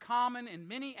proverb common in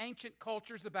many ancient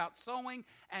cultures about sowing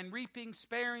and reaping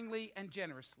sparingly and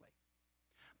generously.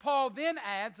 Paul then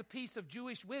adds a piece of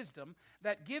Jewish wisdom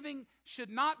that giving should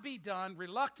not be done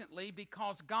reluctantly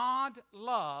because God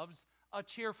loves a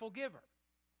cheerful giver.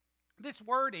 This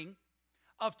wording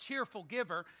of cheerful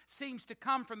giver seems to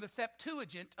come from the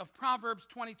Septuagint of Proverbs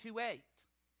 22:8.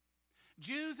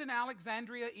 Jews in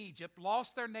Alexandria, Egypt,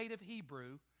 lost their native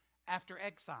Hebrew after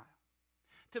exile.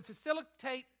 To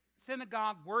facilitate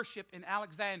synagogue worship in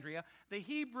Alexandria, the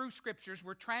Hebrew scriptures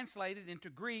were translated into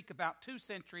Greek about 2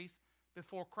 centuries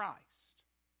before Christ.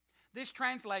 This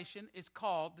translation is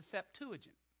called the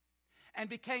Septuagint and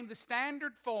became the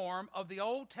standard form of the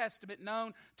Old Testament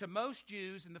known to most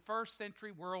Jews in the first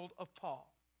century world of Paul.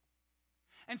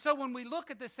 And so when we look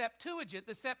at the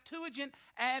Septuagint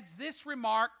adds this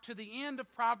remark to the end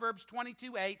of Proverbs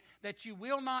 22:8 that you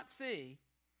will not see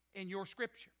in your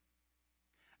scripture.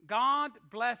 God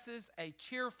blesses a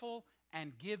cheerful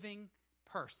and giving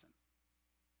person.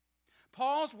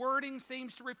 Paul's wording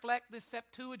seems to reflect the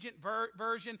Septuagint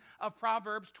version of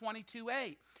Proverbs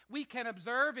 22:8. We can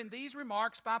observe in these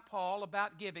remarks by Paul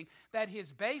about giving that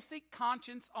his basic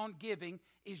conscience on giving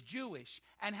is Jewish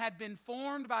and had been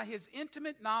formed by his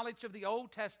intimate knowledge of the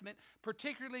Old Testament,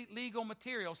 particularly legal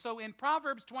material. So in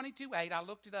Proverbs 22:8, I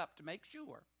looked it up to make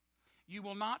sure, you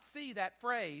will not see that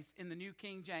phrase in the New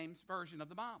King James Version of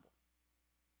the Bible,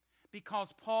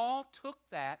 because Paul took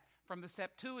that from the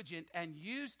Septuagint and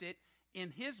used it in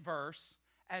his verse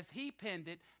as he penned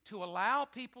it to allow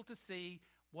people to see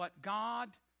what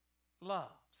God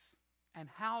loves and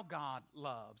how God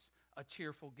loves a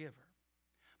cheerful giver.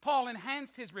 Paul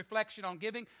enhanced his reflection on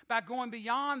giving by going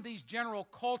beyond these general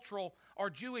cultural or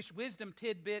Jewish wisdom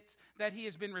tidbits that he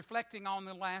has been reflecting on in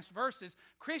the last verses.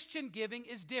 Christian giving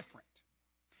is different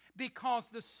because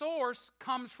the source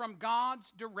comes from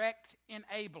God's direct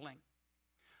enabling.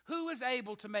 Who is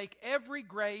able to make every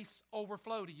grace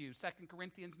overflow to you? 2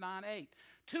 Corinthians 9:8.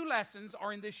 Two lessons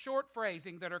are in this short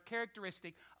phrasing that are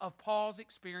characteristic of Paul's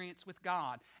experience with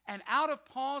God. And out of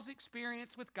Paul's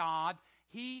experience with God,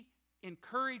 he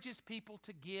encourages people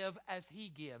to give as he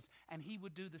gives. And he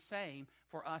would do the same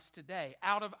for us today.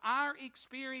 Out of our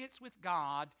experience with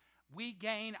God, we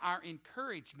gain our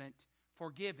encouragement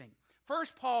for giving.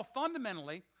 First, Paul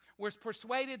fundamentally was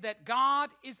persuaded that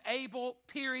God is able,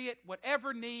 period.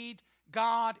 Whatever need,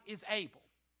 God is able.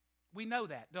 We know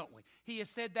that, don't we? He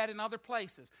has said that in other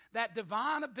places. That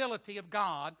divine ability of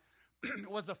God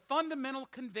was a fundamental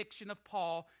conviction of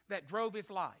Paul that drove his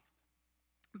life.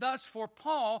 Thus, for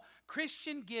Paul,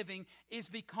 Christian giving is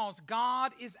because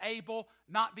God is able,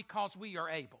 not because we are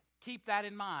able. Keep that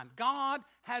in mind. God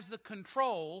has the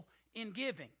control in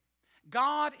giving.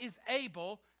 God is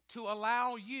able to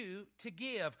allow you to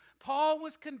give. Paul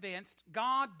was convinced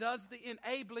God does the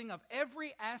enabling of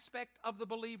every aspect of the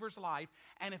believer's life,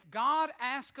 and if God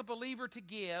asks a believer to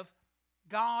give,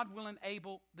 God will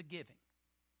enable the giving.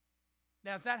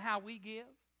 Now, is that how we give?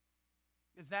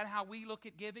 Is that how we look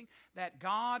at giving? That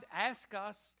God asks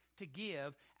us to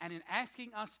give, and in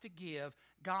asking us to give,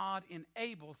 God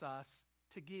enables us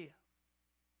to give.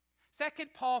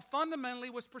 Second, Paul fundamentally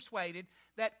was persuaded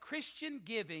that Christian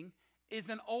giving is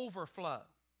an overflow.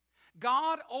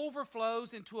 God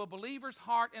overflows into a believer's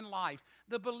heart and life.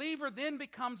 The believer then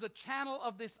becomes a channel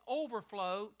of this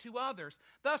overflow to others.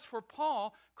 Thus, for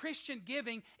Paul, Christian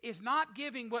giving is not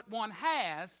giving what one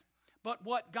has, but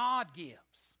what God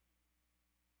gives.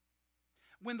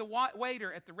 When the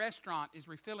waiter at the restaurant is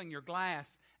refilling your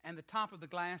glass and the top of the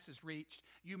glass is reached,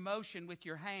 you motion with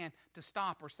your hand to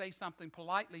stop or say something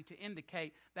politely to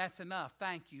indicate, that's enough,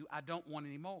 thank you, I don't want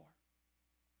any more.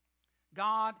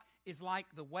 God is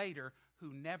like the waiter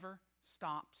who never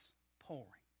stops pouring.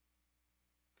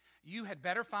 You had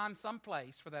better find some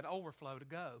place for that overflow to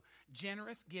go.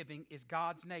 Generous giving is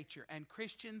God's nature, and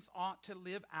Christians ought to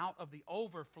live out of the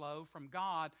overflow from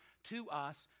God to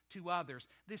us, to others.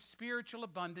 This spiritual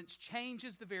abundance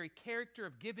changes the very character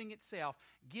of giving itself.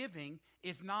 Giving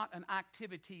is not an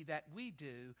activity that we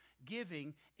do.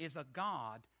 Giving is a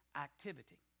God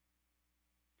activity.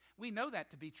 We know that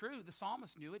to be true. The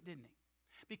psalmist knew it, didn't he?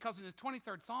 Because in the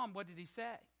 23rd Psalm, what did he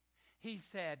say? He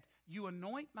said, you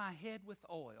anoint my head with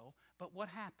oil, but what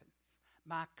happens?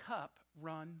 My cup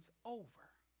runs over.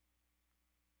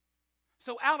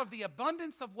 So out of the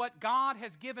abundance of what God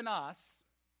has given us,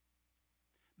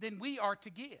 then we are to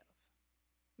give.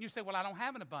 You say, well, I don't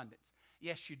have an abundance.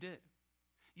 Yes, you do.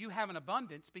 You have an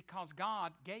abundance because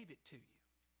God gave it to you.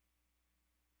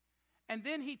 And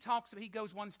then he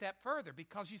goes one step further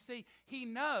because you see, he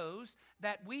knows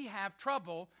that we have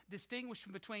trouble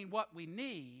distinguishing between what we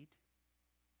need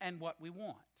and what we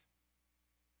want.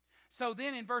 So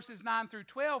then in verses 9 through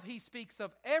 12, he speaks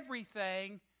of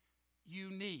everything you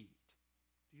need.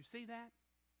 Do you see that?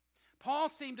 Paul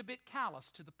seemed a bit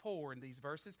callous to the poor in these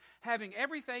verses. Having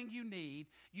everything you need,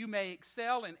 you may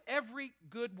excel in every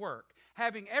good work.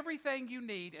 Having everything you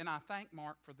need, and I thank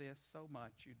Mark for this so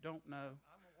much. You don't know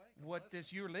what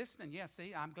this, you're listening. Yeah,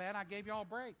 see, I'm glad I gave y'all a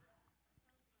break.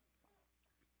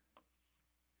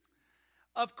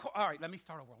 Of course, all right, let me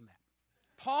start over on that.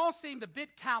 Paul seemed a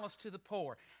bit callous to the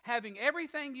poor. Having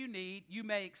everything you need, you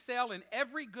may excel in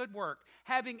every good work.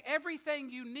 Having everything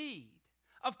you need.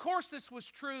 Of course, this was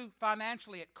true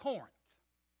financially at Corinth,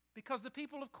 because the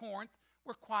people of Corinth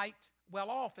were quite well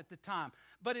off at the time.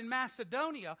 But in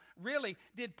Macedonia, really,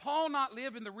 did Paul not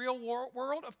live in the real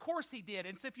world? Of course he did.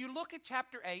 And so if you look at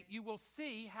chapter 8, you will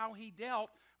see how he dealt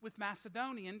with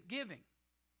Macedonian giving.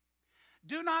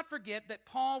 Do not forget that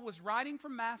Paul was writing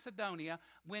from Macedonia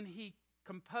when he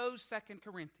composed 2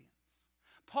 Corinthians.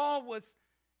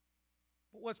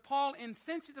 Was Paul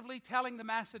insensitively telling the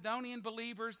Macedonian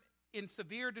believers in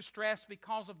severe distress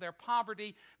because of their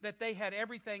poverty that they had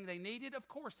everything they needed? Of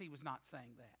course he was not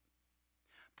saying that.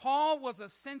 Paul was a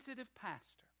sensitive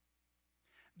pastor.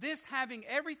 This having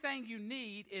everything you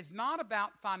need is not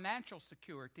about financial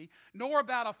security, nor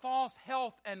about a false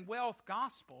health and wealth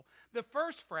gospel. The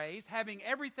first phrase, having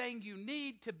everything you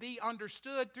need, to be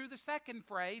understood through the second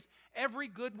phrase, every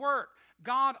good work.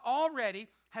 God already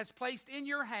has placed in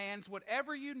your hands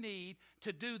whatever you need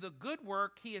to do the good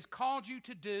work He has called you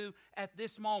to do at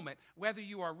this moment, whether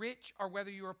you are rich or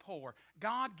whether you are poor.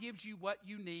 God gives you what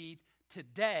you need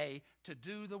today to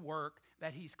do the work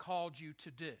that He's called you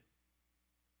to do.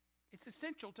 It's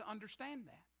essential to understand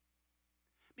that,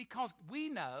 because we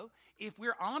know, if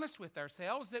we're honest with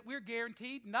ourselves, that we're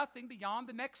guaranteed nothing beyond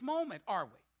the next moment, are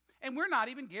we? And we're not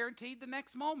even guaranteed the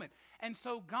next moment. And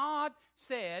so God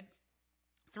said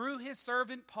through His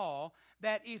servant Paul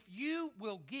that if you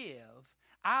will give,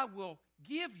 I will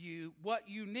give you what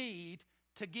you need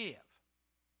to give.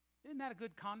 Isn't that a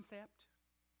good concept?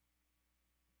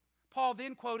 Paul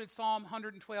then quoted Psalm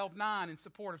 112:9 in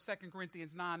support of 2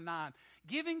 Corinthians 9:9.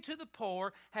 Giving to the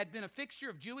poor had been a fixture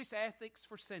of Jewish ethics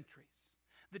for centuries.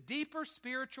 The deeper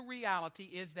spiritual reality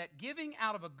is that giving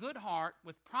out of a good heart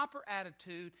with proper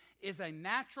attitude is a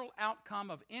natural outcome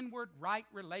of inward right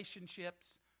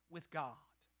relationships with God.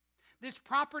 This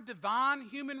proper divine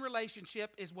human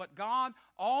relationship is what God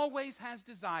always has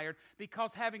desired,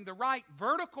 because having the right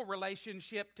vertical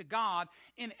relationship to God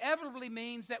inevitably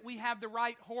means that we have the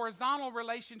right horizontal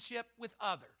relationship with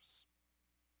others.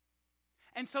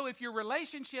 And so if your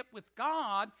relationship with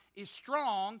God is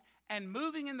strong and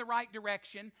moving in the right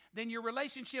direction, then your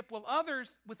relationship with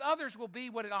others will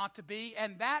be what it ought to be,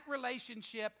 and that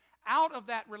relationship, out of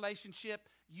that relationship,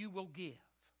 you will give.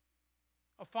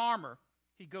 A farmer,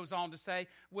 he goes on to say,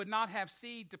 would not have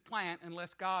seed to plant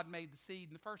unless God made the seed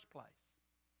in the first place.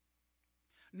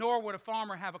 Nor would a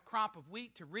farmer have a crop of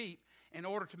wheat to reap in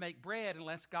order to make bread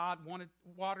unless God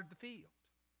watered the field.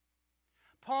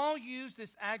 Paul used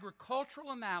this agricultural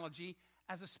analogy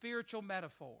as a spiritual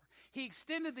metaphor. He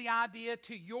extended the idea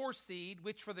to your seed,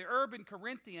 which for the urban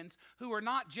Corinthians, who are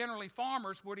not generally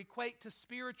farmers, would equate to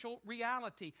spiritual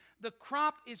reality. The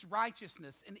crop is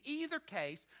righteousness. In either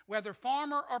case, whether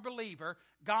farmer or believer,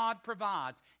 God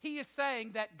provides. He is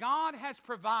saying that God has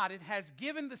provided, has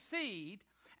given the seed,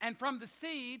 and from the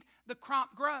seed, the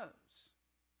crop grows.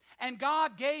 And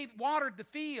God watered the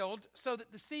field so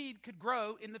that the seed could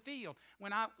grow in the field.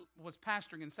 When I was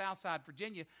pastoring in Southside,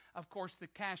 Virginia, of course, the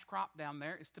cash crop down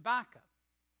there is tobacco.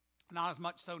 Not as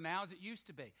much so now as it used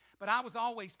to be. But I was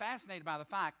always fascinated by the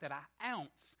fact that an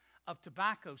ounce of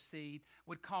tobacco seed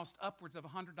would cost upwards of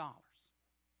 $100.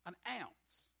 An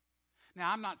ounce.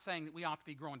 Now, I'm not saying that we ought to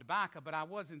be growing tobacco, but I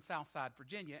was in Southside,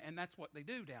 Virginia, and that's what they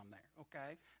do down there,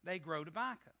 okay? They grow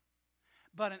tobacco.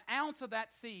 But an ounce of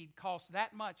that seed costs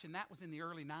that much, and that was in the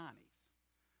early 90s.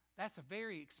 That's a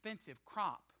very expensive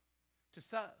crop to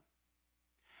sow.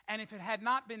 And if it had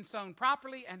not been sown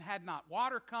properly and had not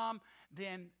water come,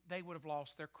 then they would have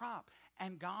lost their crop.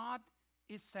 And God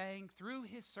is saying through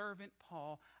His servant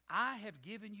Paul, I have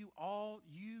given you all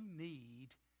you need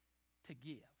to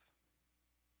give.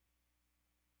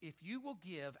 If you will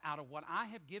give out of what I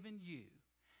have given you,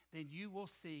 then you will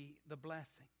see the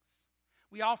blessings.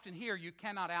 We often hear you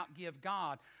cannot outgive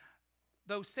God.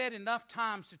 Though said enough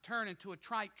times to turn into a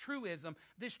trite truism,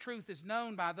 this truth is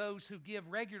known by those who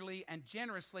give regularly and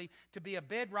generously to be a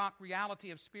bedrock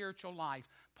reality of spiritual life.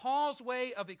 Paul's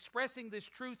way of expressing this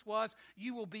truth was,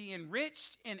 you will be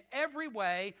enriched in every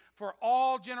way for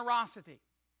all generosity.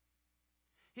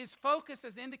 His focus,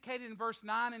 as indicated in verse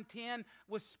 9 and 10,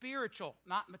 was spiritual,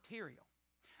 not material.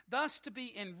 Thus, to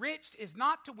be enriched is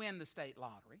not to win the state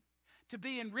lottery. To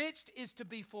be enriched is to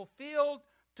be fulfilled,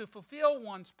 to fulfill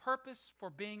one's purpose for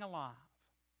being alive.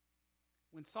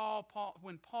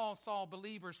 When Paul saw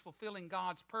believers fulfilling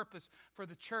God's purpose for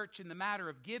the church in the matter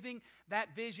of giving,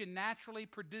 that vision naturally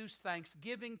produced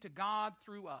thanksgiving to God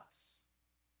through us.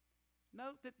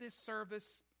 Note that this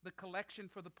service, the collection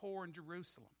for the poor in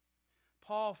Jerusalem,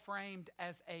 Paul framed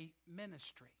as a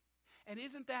ministry. And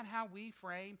isn't that how we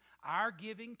frame our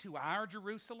giving to our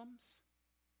Jerusalems?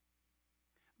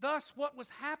 Thus, what was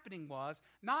happening was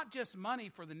not just money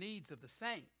for the needs of the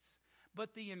saints,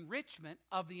 but the enrichment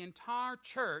of the entire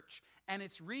church and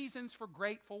its reasons for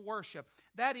grateful worship.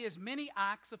 That is, many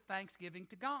acts of thanksgiving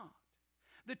to God.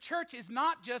 The church is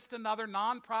not just another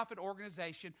nonprofit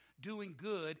organization doing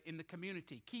good in the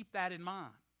community. Keep that in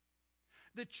mind.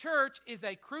 The church is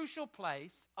a crucial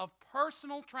place of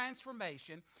personal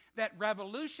transformation that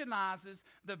revolutionizes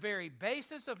the very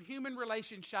basis of human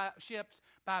relationships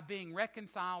by being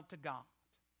reconciled to God.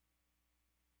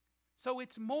 So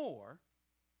it's more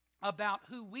about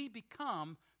who we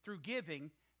become through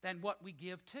giving than what we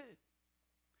give to.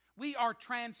 We are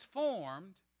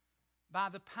transformed by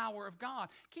the power of God.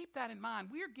 Keep that in mind.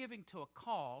 We are giving to a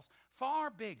cause far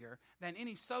bigger than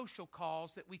any social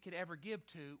cause that we could ever give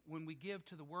to when we give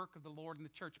to the work of the Lord in the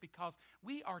church, because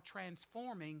we are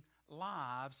transforming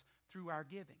lives through our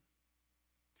giving.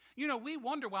 You know, we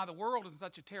wonder why the world is in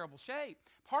such a terrible shape.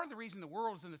 Part of the reason the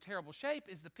world is in a terrible shape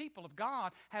is the people of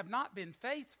God have not been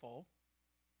faithful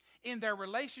in their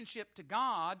relationship to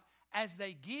God as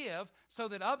they give so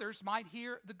that others might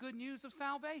hear the good news of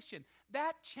salvation.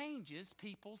 That changes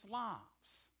people's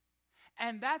lives.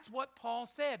 And that's what Paul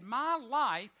said. My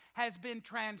life has been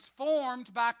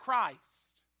transformed by Christ.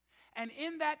 And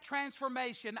in that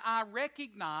transformation, I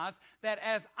recognize that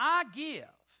as I give,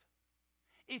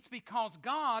 it's because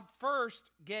God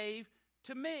first gave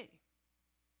to me.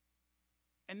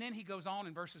 And then he goes on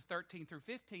in verses 13 through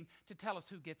 15 to tell us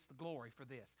who gets the glory for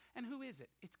this. And who is it?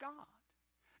 It's God.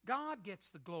 God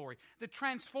gets the glory. The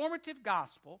transformative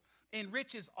gospel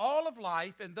enriches all of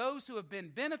life, and those who have been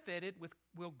benefited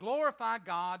will glorify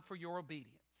God for your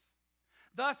obedience.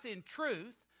 Thus, in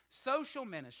truth, social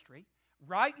ministry,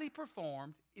 rightly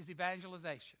performed, is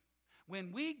evangelization.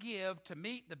 When we give to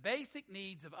meet the basic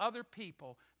needs of other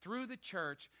people through the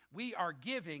church, we are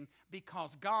giving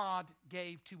because God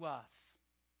gave to us.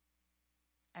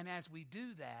 And as we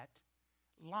do that,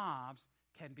 lives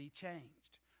can be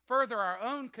changed. Further, our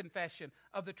own confession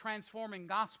of the transforming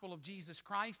gospel of Jesus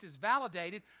Christ is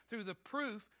validated through the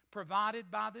proof provided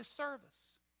by this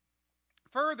service.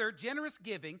 Further, generous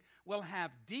giving will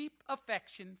have deep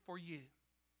affection for you.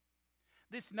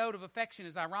 This note of affection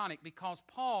is ironic because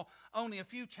Paul, only a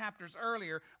few chapters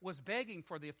earlier, was begging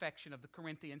for the affection of the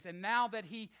Corinthians. And now that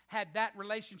he had that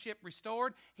relationship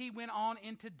restored, he went on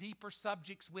into deeper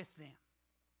subjects with them.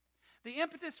 The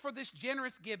impetus for this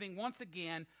generous giving, once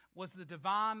again, was the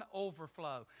divine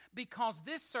overflow, because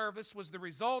this service was the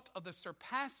result of the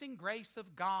surpassing grace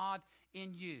of God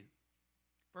in you.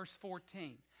 Verse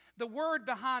 14. The word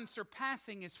behind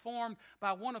surpassing is formed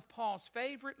by one of Paul's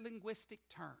favorite linguistic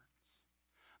terms.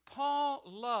 Paul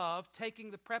loved taking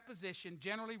the preposition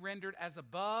generally rendered as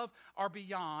above or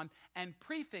beyond and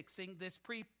prefixing this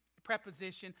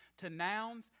preposition to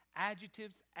nouns,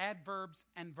 adjectives, adverbs,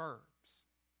 and verbs.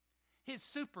 His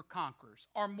super conquerors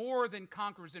are more than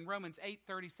conquerors in Romans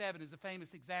 8:37 is a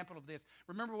famous example of this.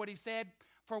 Remember what he said?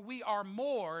 For we are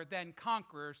more than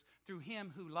conquerors through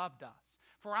him who loved us.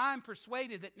 For I am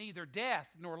persuaded that neither death,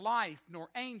 nor life, nor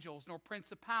angels, nor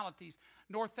principalities,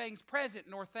 nor things present,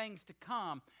 nor things to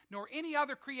come, nor any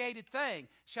other created thing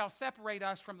shall separate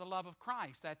us from the love of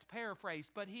Christ. That's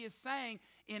paraphrased. But he is saying,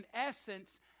 in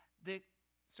essence, the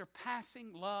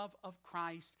surpassing love of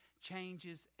Christ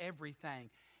changes everything.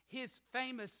 His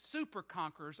famous super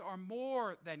conquerors are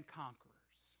more than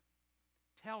conquerors.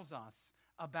 Tells us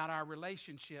about our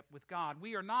relationship with God.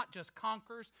 We are not just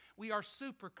conquerors, we are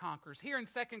super conquerors. Here in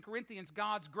 2 Corinthians,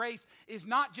 God's grace is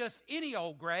not just any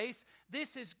old grace.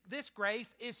 This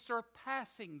grace is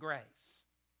surpassing grace.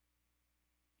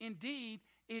 Indeed,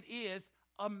 it is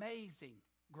amazing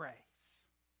grace.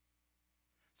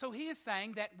 So he is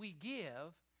saying that we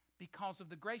give because of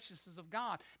the graciousness of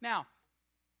God. Now,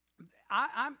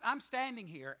 I'm standing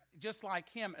here just like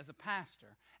him as a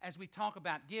pastor as we talk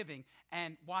about giving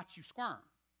and watch you squirm.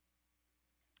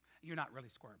 You're not really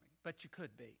squirming, but you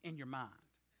could be in your mind.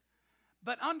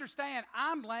 But understand,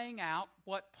 I'm laying out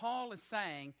what Paul is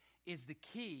saying is the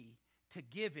key to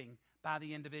giving by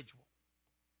the individual.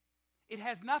 It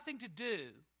has nothing to do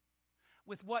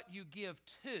with what you give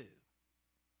to.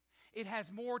 It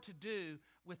has more to do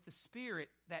with the spirit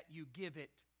that you give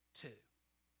it to.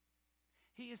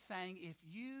 He is saying if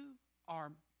you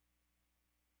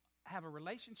have a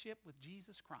relationship with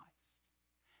Jesus Christ,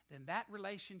 then that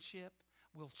relationship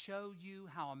will show you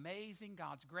how amazing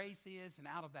God's grace is, and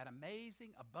out of that amazing,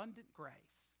 abundant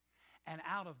grace, and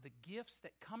out of the gifts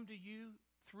that come to you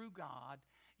through God,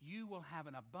 you will have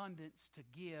an abundance to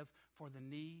give for the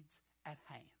needs at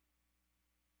hand.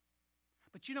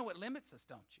 But you know what limits us,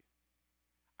 don't you?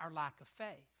 Our lack of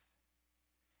faith.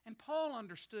 And Paul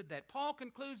understood that. Paul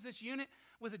concludes this unit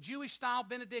with a Jewish-style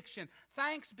benediction.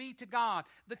 Thanks be to God.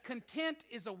 The content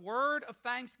is a word of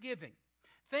thanksgiving.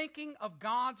 Thinking of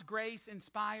God's grace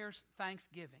inspires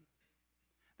thanksgiving.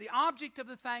 The object of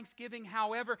the thanksgiving,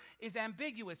 however, is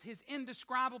ambiguous, his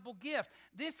indescribable gift.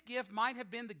 This gift might have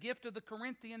been the gift of the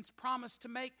Corinthians promised to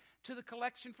make to the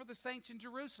collection for the saints in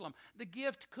Jerusalem. The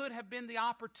gift could have been the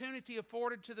opportunity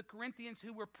afforded to the Corinthians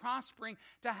who were prospering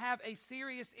to have a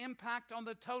serious impact on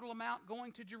the total amount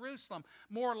going to Jerusalem.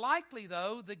 More likely,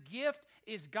 though, the gift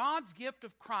is God's gift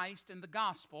of Christ and the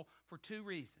gospel for two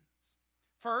reasons.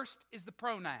 First is the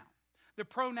pronoun. The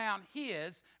pronoun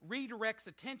his redirects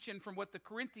attention from what the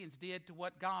Corinthians did to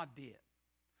what God did.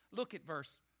 Look at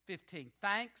verse 15.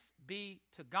 Thanks be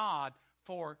to God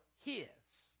for his.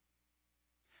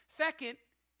 Second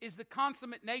is the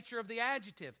consummate nature of the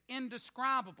adjective,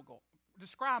 indescribable.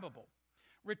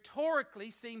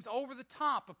 Rhetorically seems over the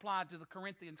top applied to the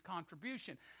Corinthians'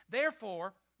 contribution.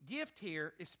 Therefore, gift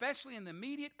here, especially in the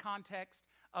immediate context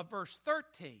of verse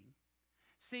 13,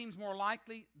 seems more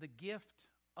likely the gift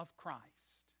of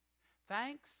Christ.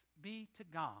 Thanks be to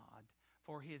God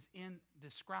for his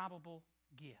indescribable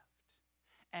gift.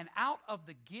 And out of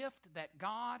the gift that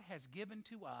God has given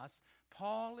to us,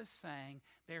 Paul is saying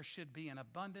there should be an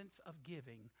abundance of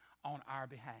giving on our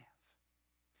behalf.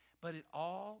 But it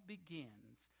all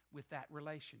begins with that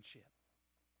relationship.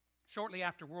 Shortly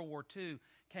after World War II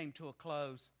came to a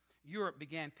close, Europe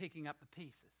began picking up the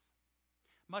pieces.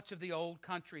 Much of the old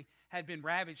country had been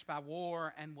ravaged by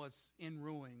war and was in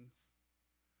ruins.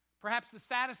 Perhaps the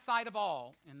saddest sight of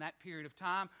all in that period of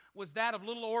time was that of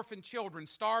little orphan children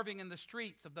starving in the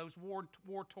streets of those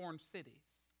war-torn cities.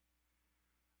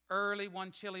 Early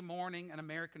one chilly morning, an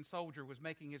American soldier was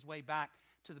making his way back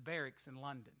to the barracks in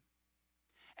London.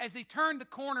 As he turned the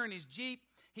corner in his Jeep,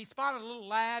 he spotted a little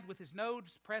lad with his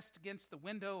nose pressed against the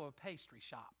window of a pastry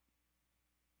shop.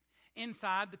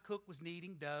 Inside, the cook was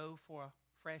kneading dough for a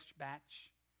fresh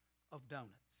batch of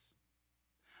donuts.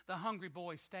 The hungry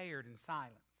boy stared in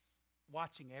silence,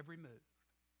 watching every move.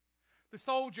 The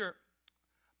soldier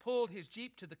pulled his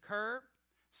Jeep to the curb,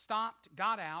 stopped,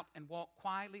 got out, and walked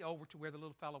quietly over to where the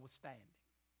little fellow was standing.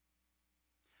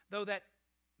 Through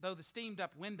the steamed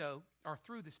up window,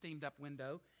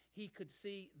 he could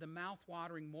see the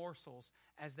mouth-watering morsels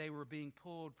as they were being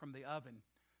pulled from the oven,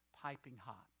 piping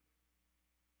hot.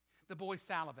 The boy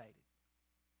salivated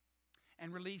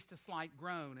and released a slight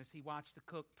groan as he watched the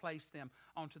cook place them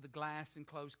onto the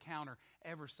glass-enclosed counter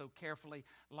ever so carefully,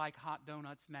 like hot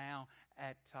donuts now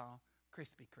at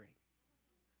Krispy Kreme.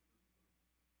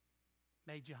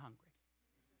 Made you hungry.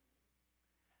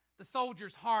 The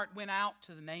soldier's heart went out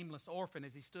to the nameless orphan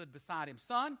as he stood beside him.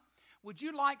 Son, would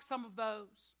you like some of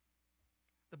those?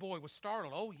 The boy was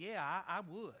startled. Oh, yeah, I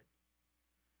would.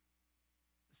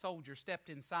 The soldier stepped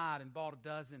inside and bought a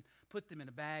dozen, put them in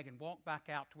a bag, and walked back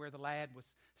out to where the lad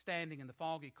was standing in the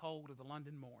foggy cold of the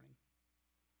London morning.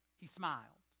 He smiled,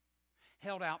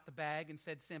 held out the bag, and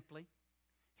said simply,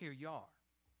 "Here you are."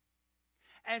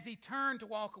 As he turned to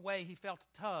walk away, he felt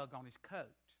a tug on his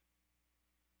coat.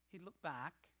 He looked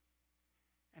back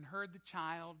and heard the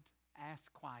child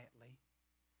ask quietly,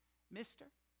 "Mister,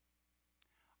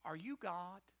 are you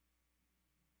God?"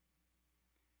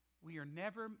 We are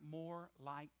never more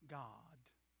like God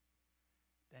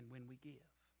than when we give.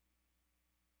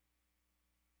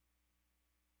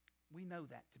 We know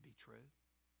that to be true.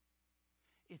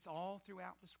 It's all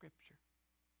throughout the Scripture.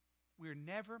 We're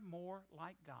never more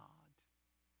like God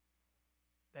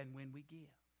than when we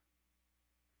give.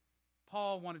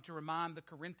 Paul wanted to remind the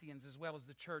Corinthians as well as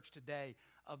the church today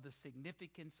of the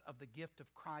significance of the gift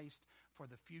of Christ for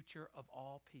the future of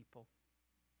all people.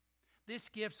 This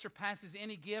gift surpasses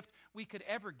any gift we could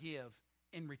ever give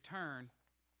in return,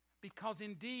 because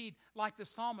indeed, like the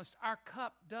psalmist, our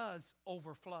cup does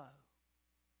overflow.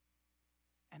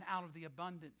 And out of the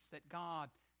abundance that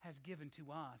God has given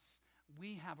to us,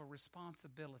 we have a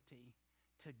responsibility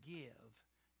to give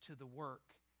to the work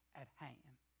at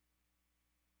hand.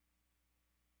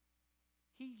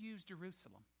 He used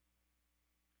Jerusalem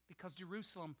because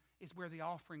Jerusalem is where the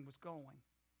offering was going.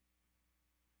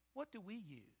 What do we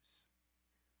use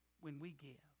when we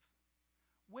give?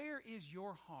 Where is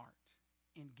your heart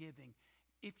in giving?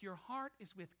 If your heart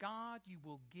is with God, you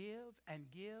will give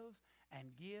and give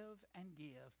and give and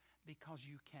give, because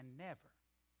you can never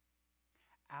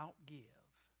outgive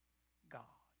God.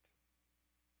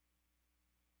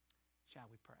 Shall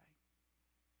we pray?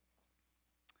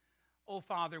 Oh,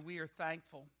 Father, we are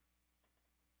thankful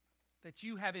that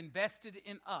you have invested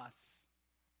in us.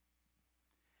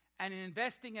 And in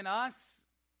investing in us,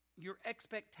 your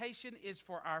expectation is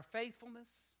for our faithfulness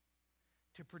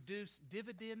to produce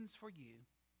dividends for you.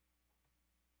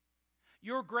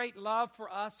 Your great love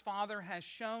for us, Father, has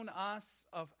shown us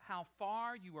of how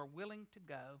far you are willing to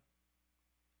go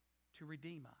to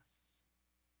redeem us.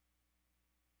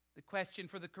 The question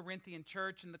for the Corinthian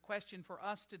church and the question for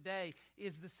us today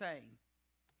is the same.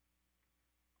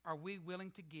 Are we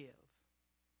willing to give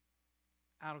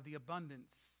out of the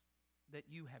abundance that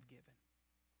you have given?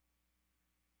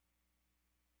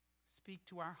 Speak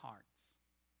to our hearts.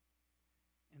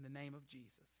 In the name of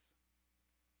Jesus.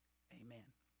 Amen.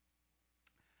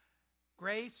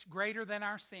 Grace greater than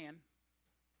our sin.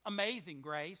 Amazing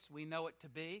grace, we know it to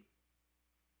be.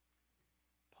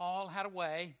 Paul had a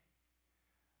way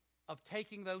of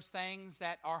taking those things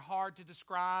that are hard to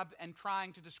describe and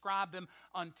trying to describe them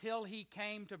until he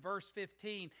came to verse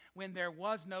 15 when there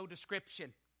was no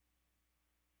description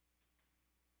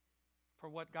for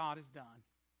what God has done.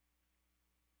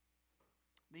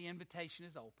 The invitation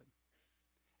is open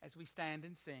as we stand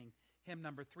and sing hymn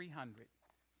number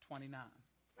 329.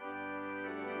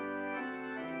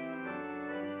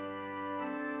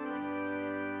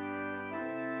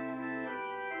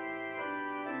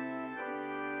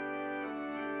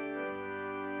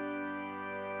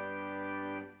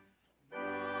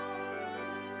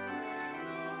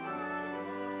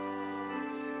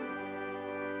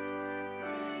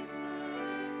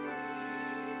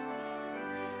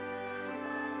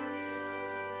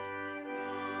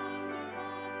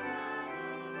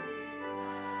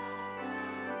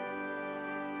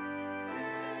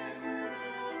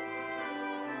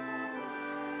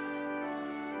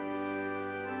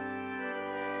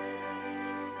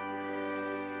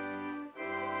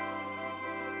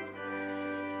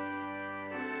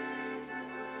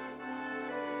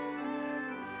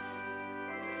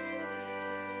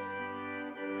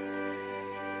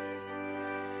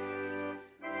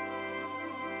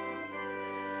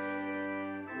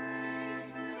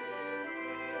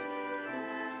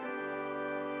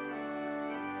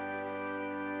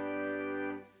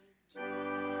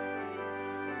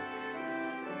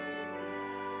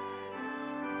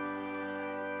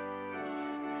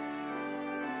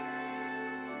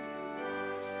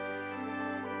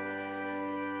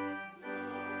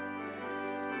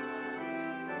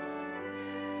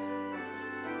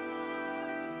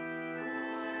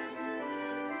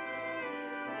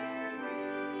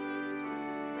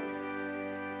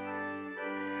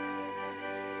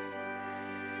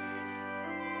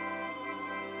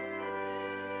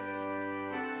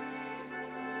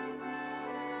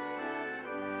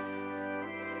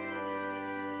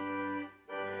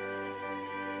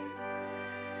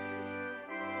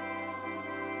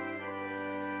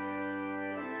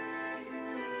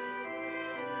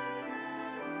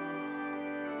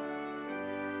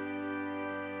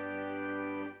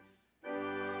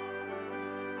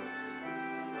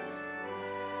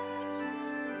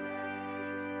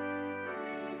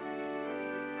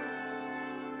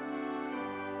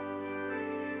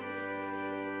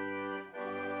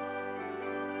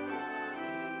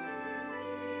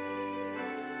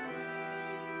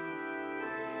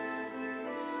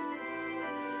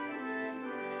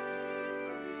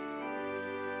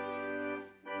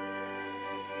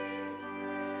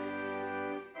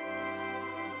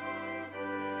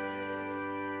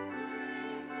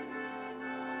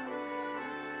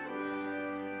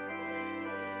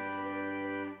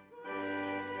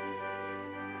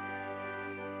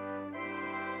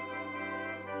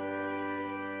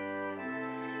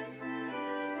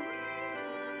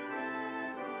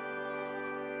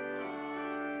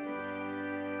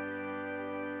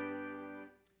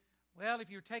 Well,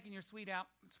 if you're taking your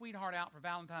sweetheart out for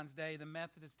Valentine's Day, the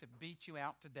Methodists have beat you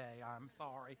out today. I'm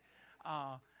sorry.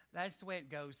 That's the way it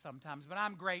goes sometimes. But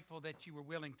I'm grateful that you were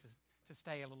willing to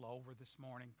stay a little over this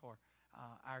morning for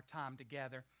our time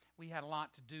together. We had a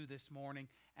lot to do this morning,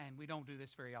 and we don't do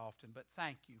this very often. But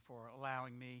thank you for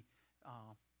allowing me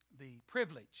the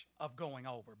privilege of going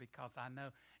over, because I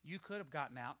know you could have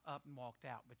gotten up and walked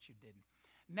out, but you didn't.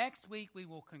 Next week, we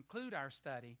will conclude our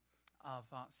study of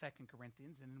 2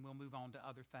 Corinthians, and then we'll move on to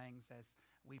other things as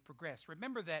we progress.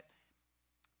 Remember that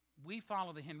we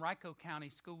follow the Henrico County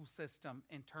school system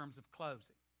in terms of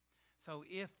closing. So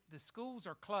if the schools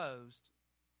are closed,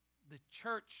 the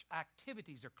church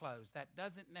activities are closed. That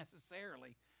doesn't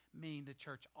necessarily mean the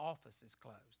church office is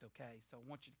closed, okay? So I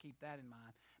want you to keep that in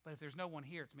mind. But if there's no one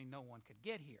here, it means no one could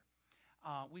get here.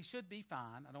 We should be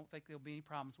fine. I don't think there'll be any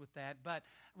problems with that. But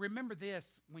remember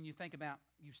this when you think about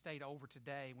you stayed over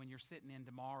today, when you're sitting in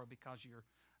tomorrow because you're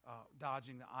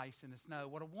dodging the ice and the snow.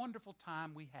 What a wonderful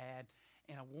time we had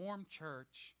in a warm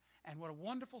church, and what a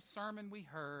wonderful sermon we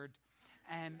heard.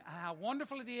 and how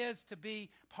wonderful it is to be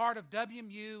part of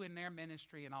WMU and their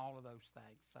ministry and all of those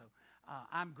things. So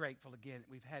I'm grateful again that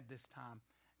we've had this time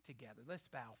together. Let's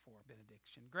bow for a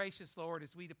benediction. Gracious Lord,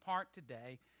 as we depart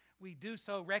today, we do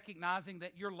so recognizing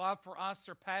that your love for us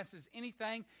surpasses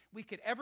anything we could ever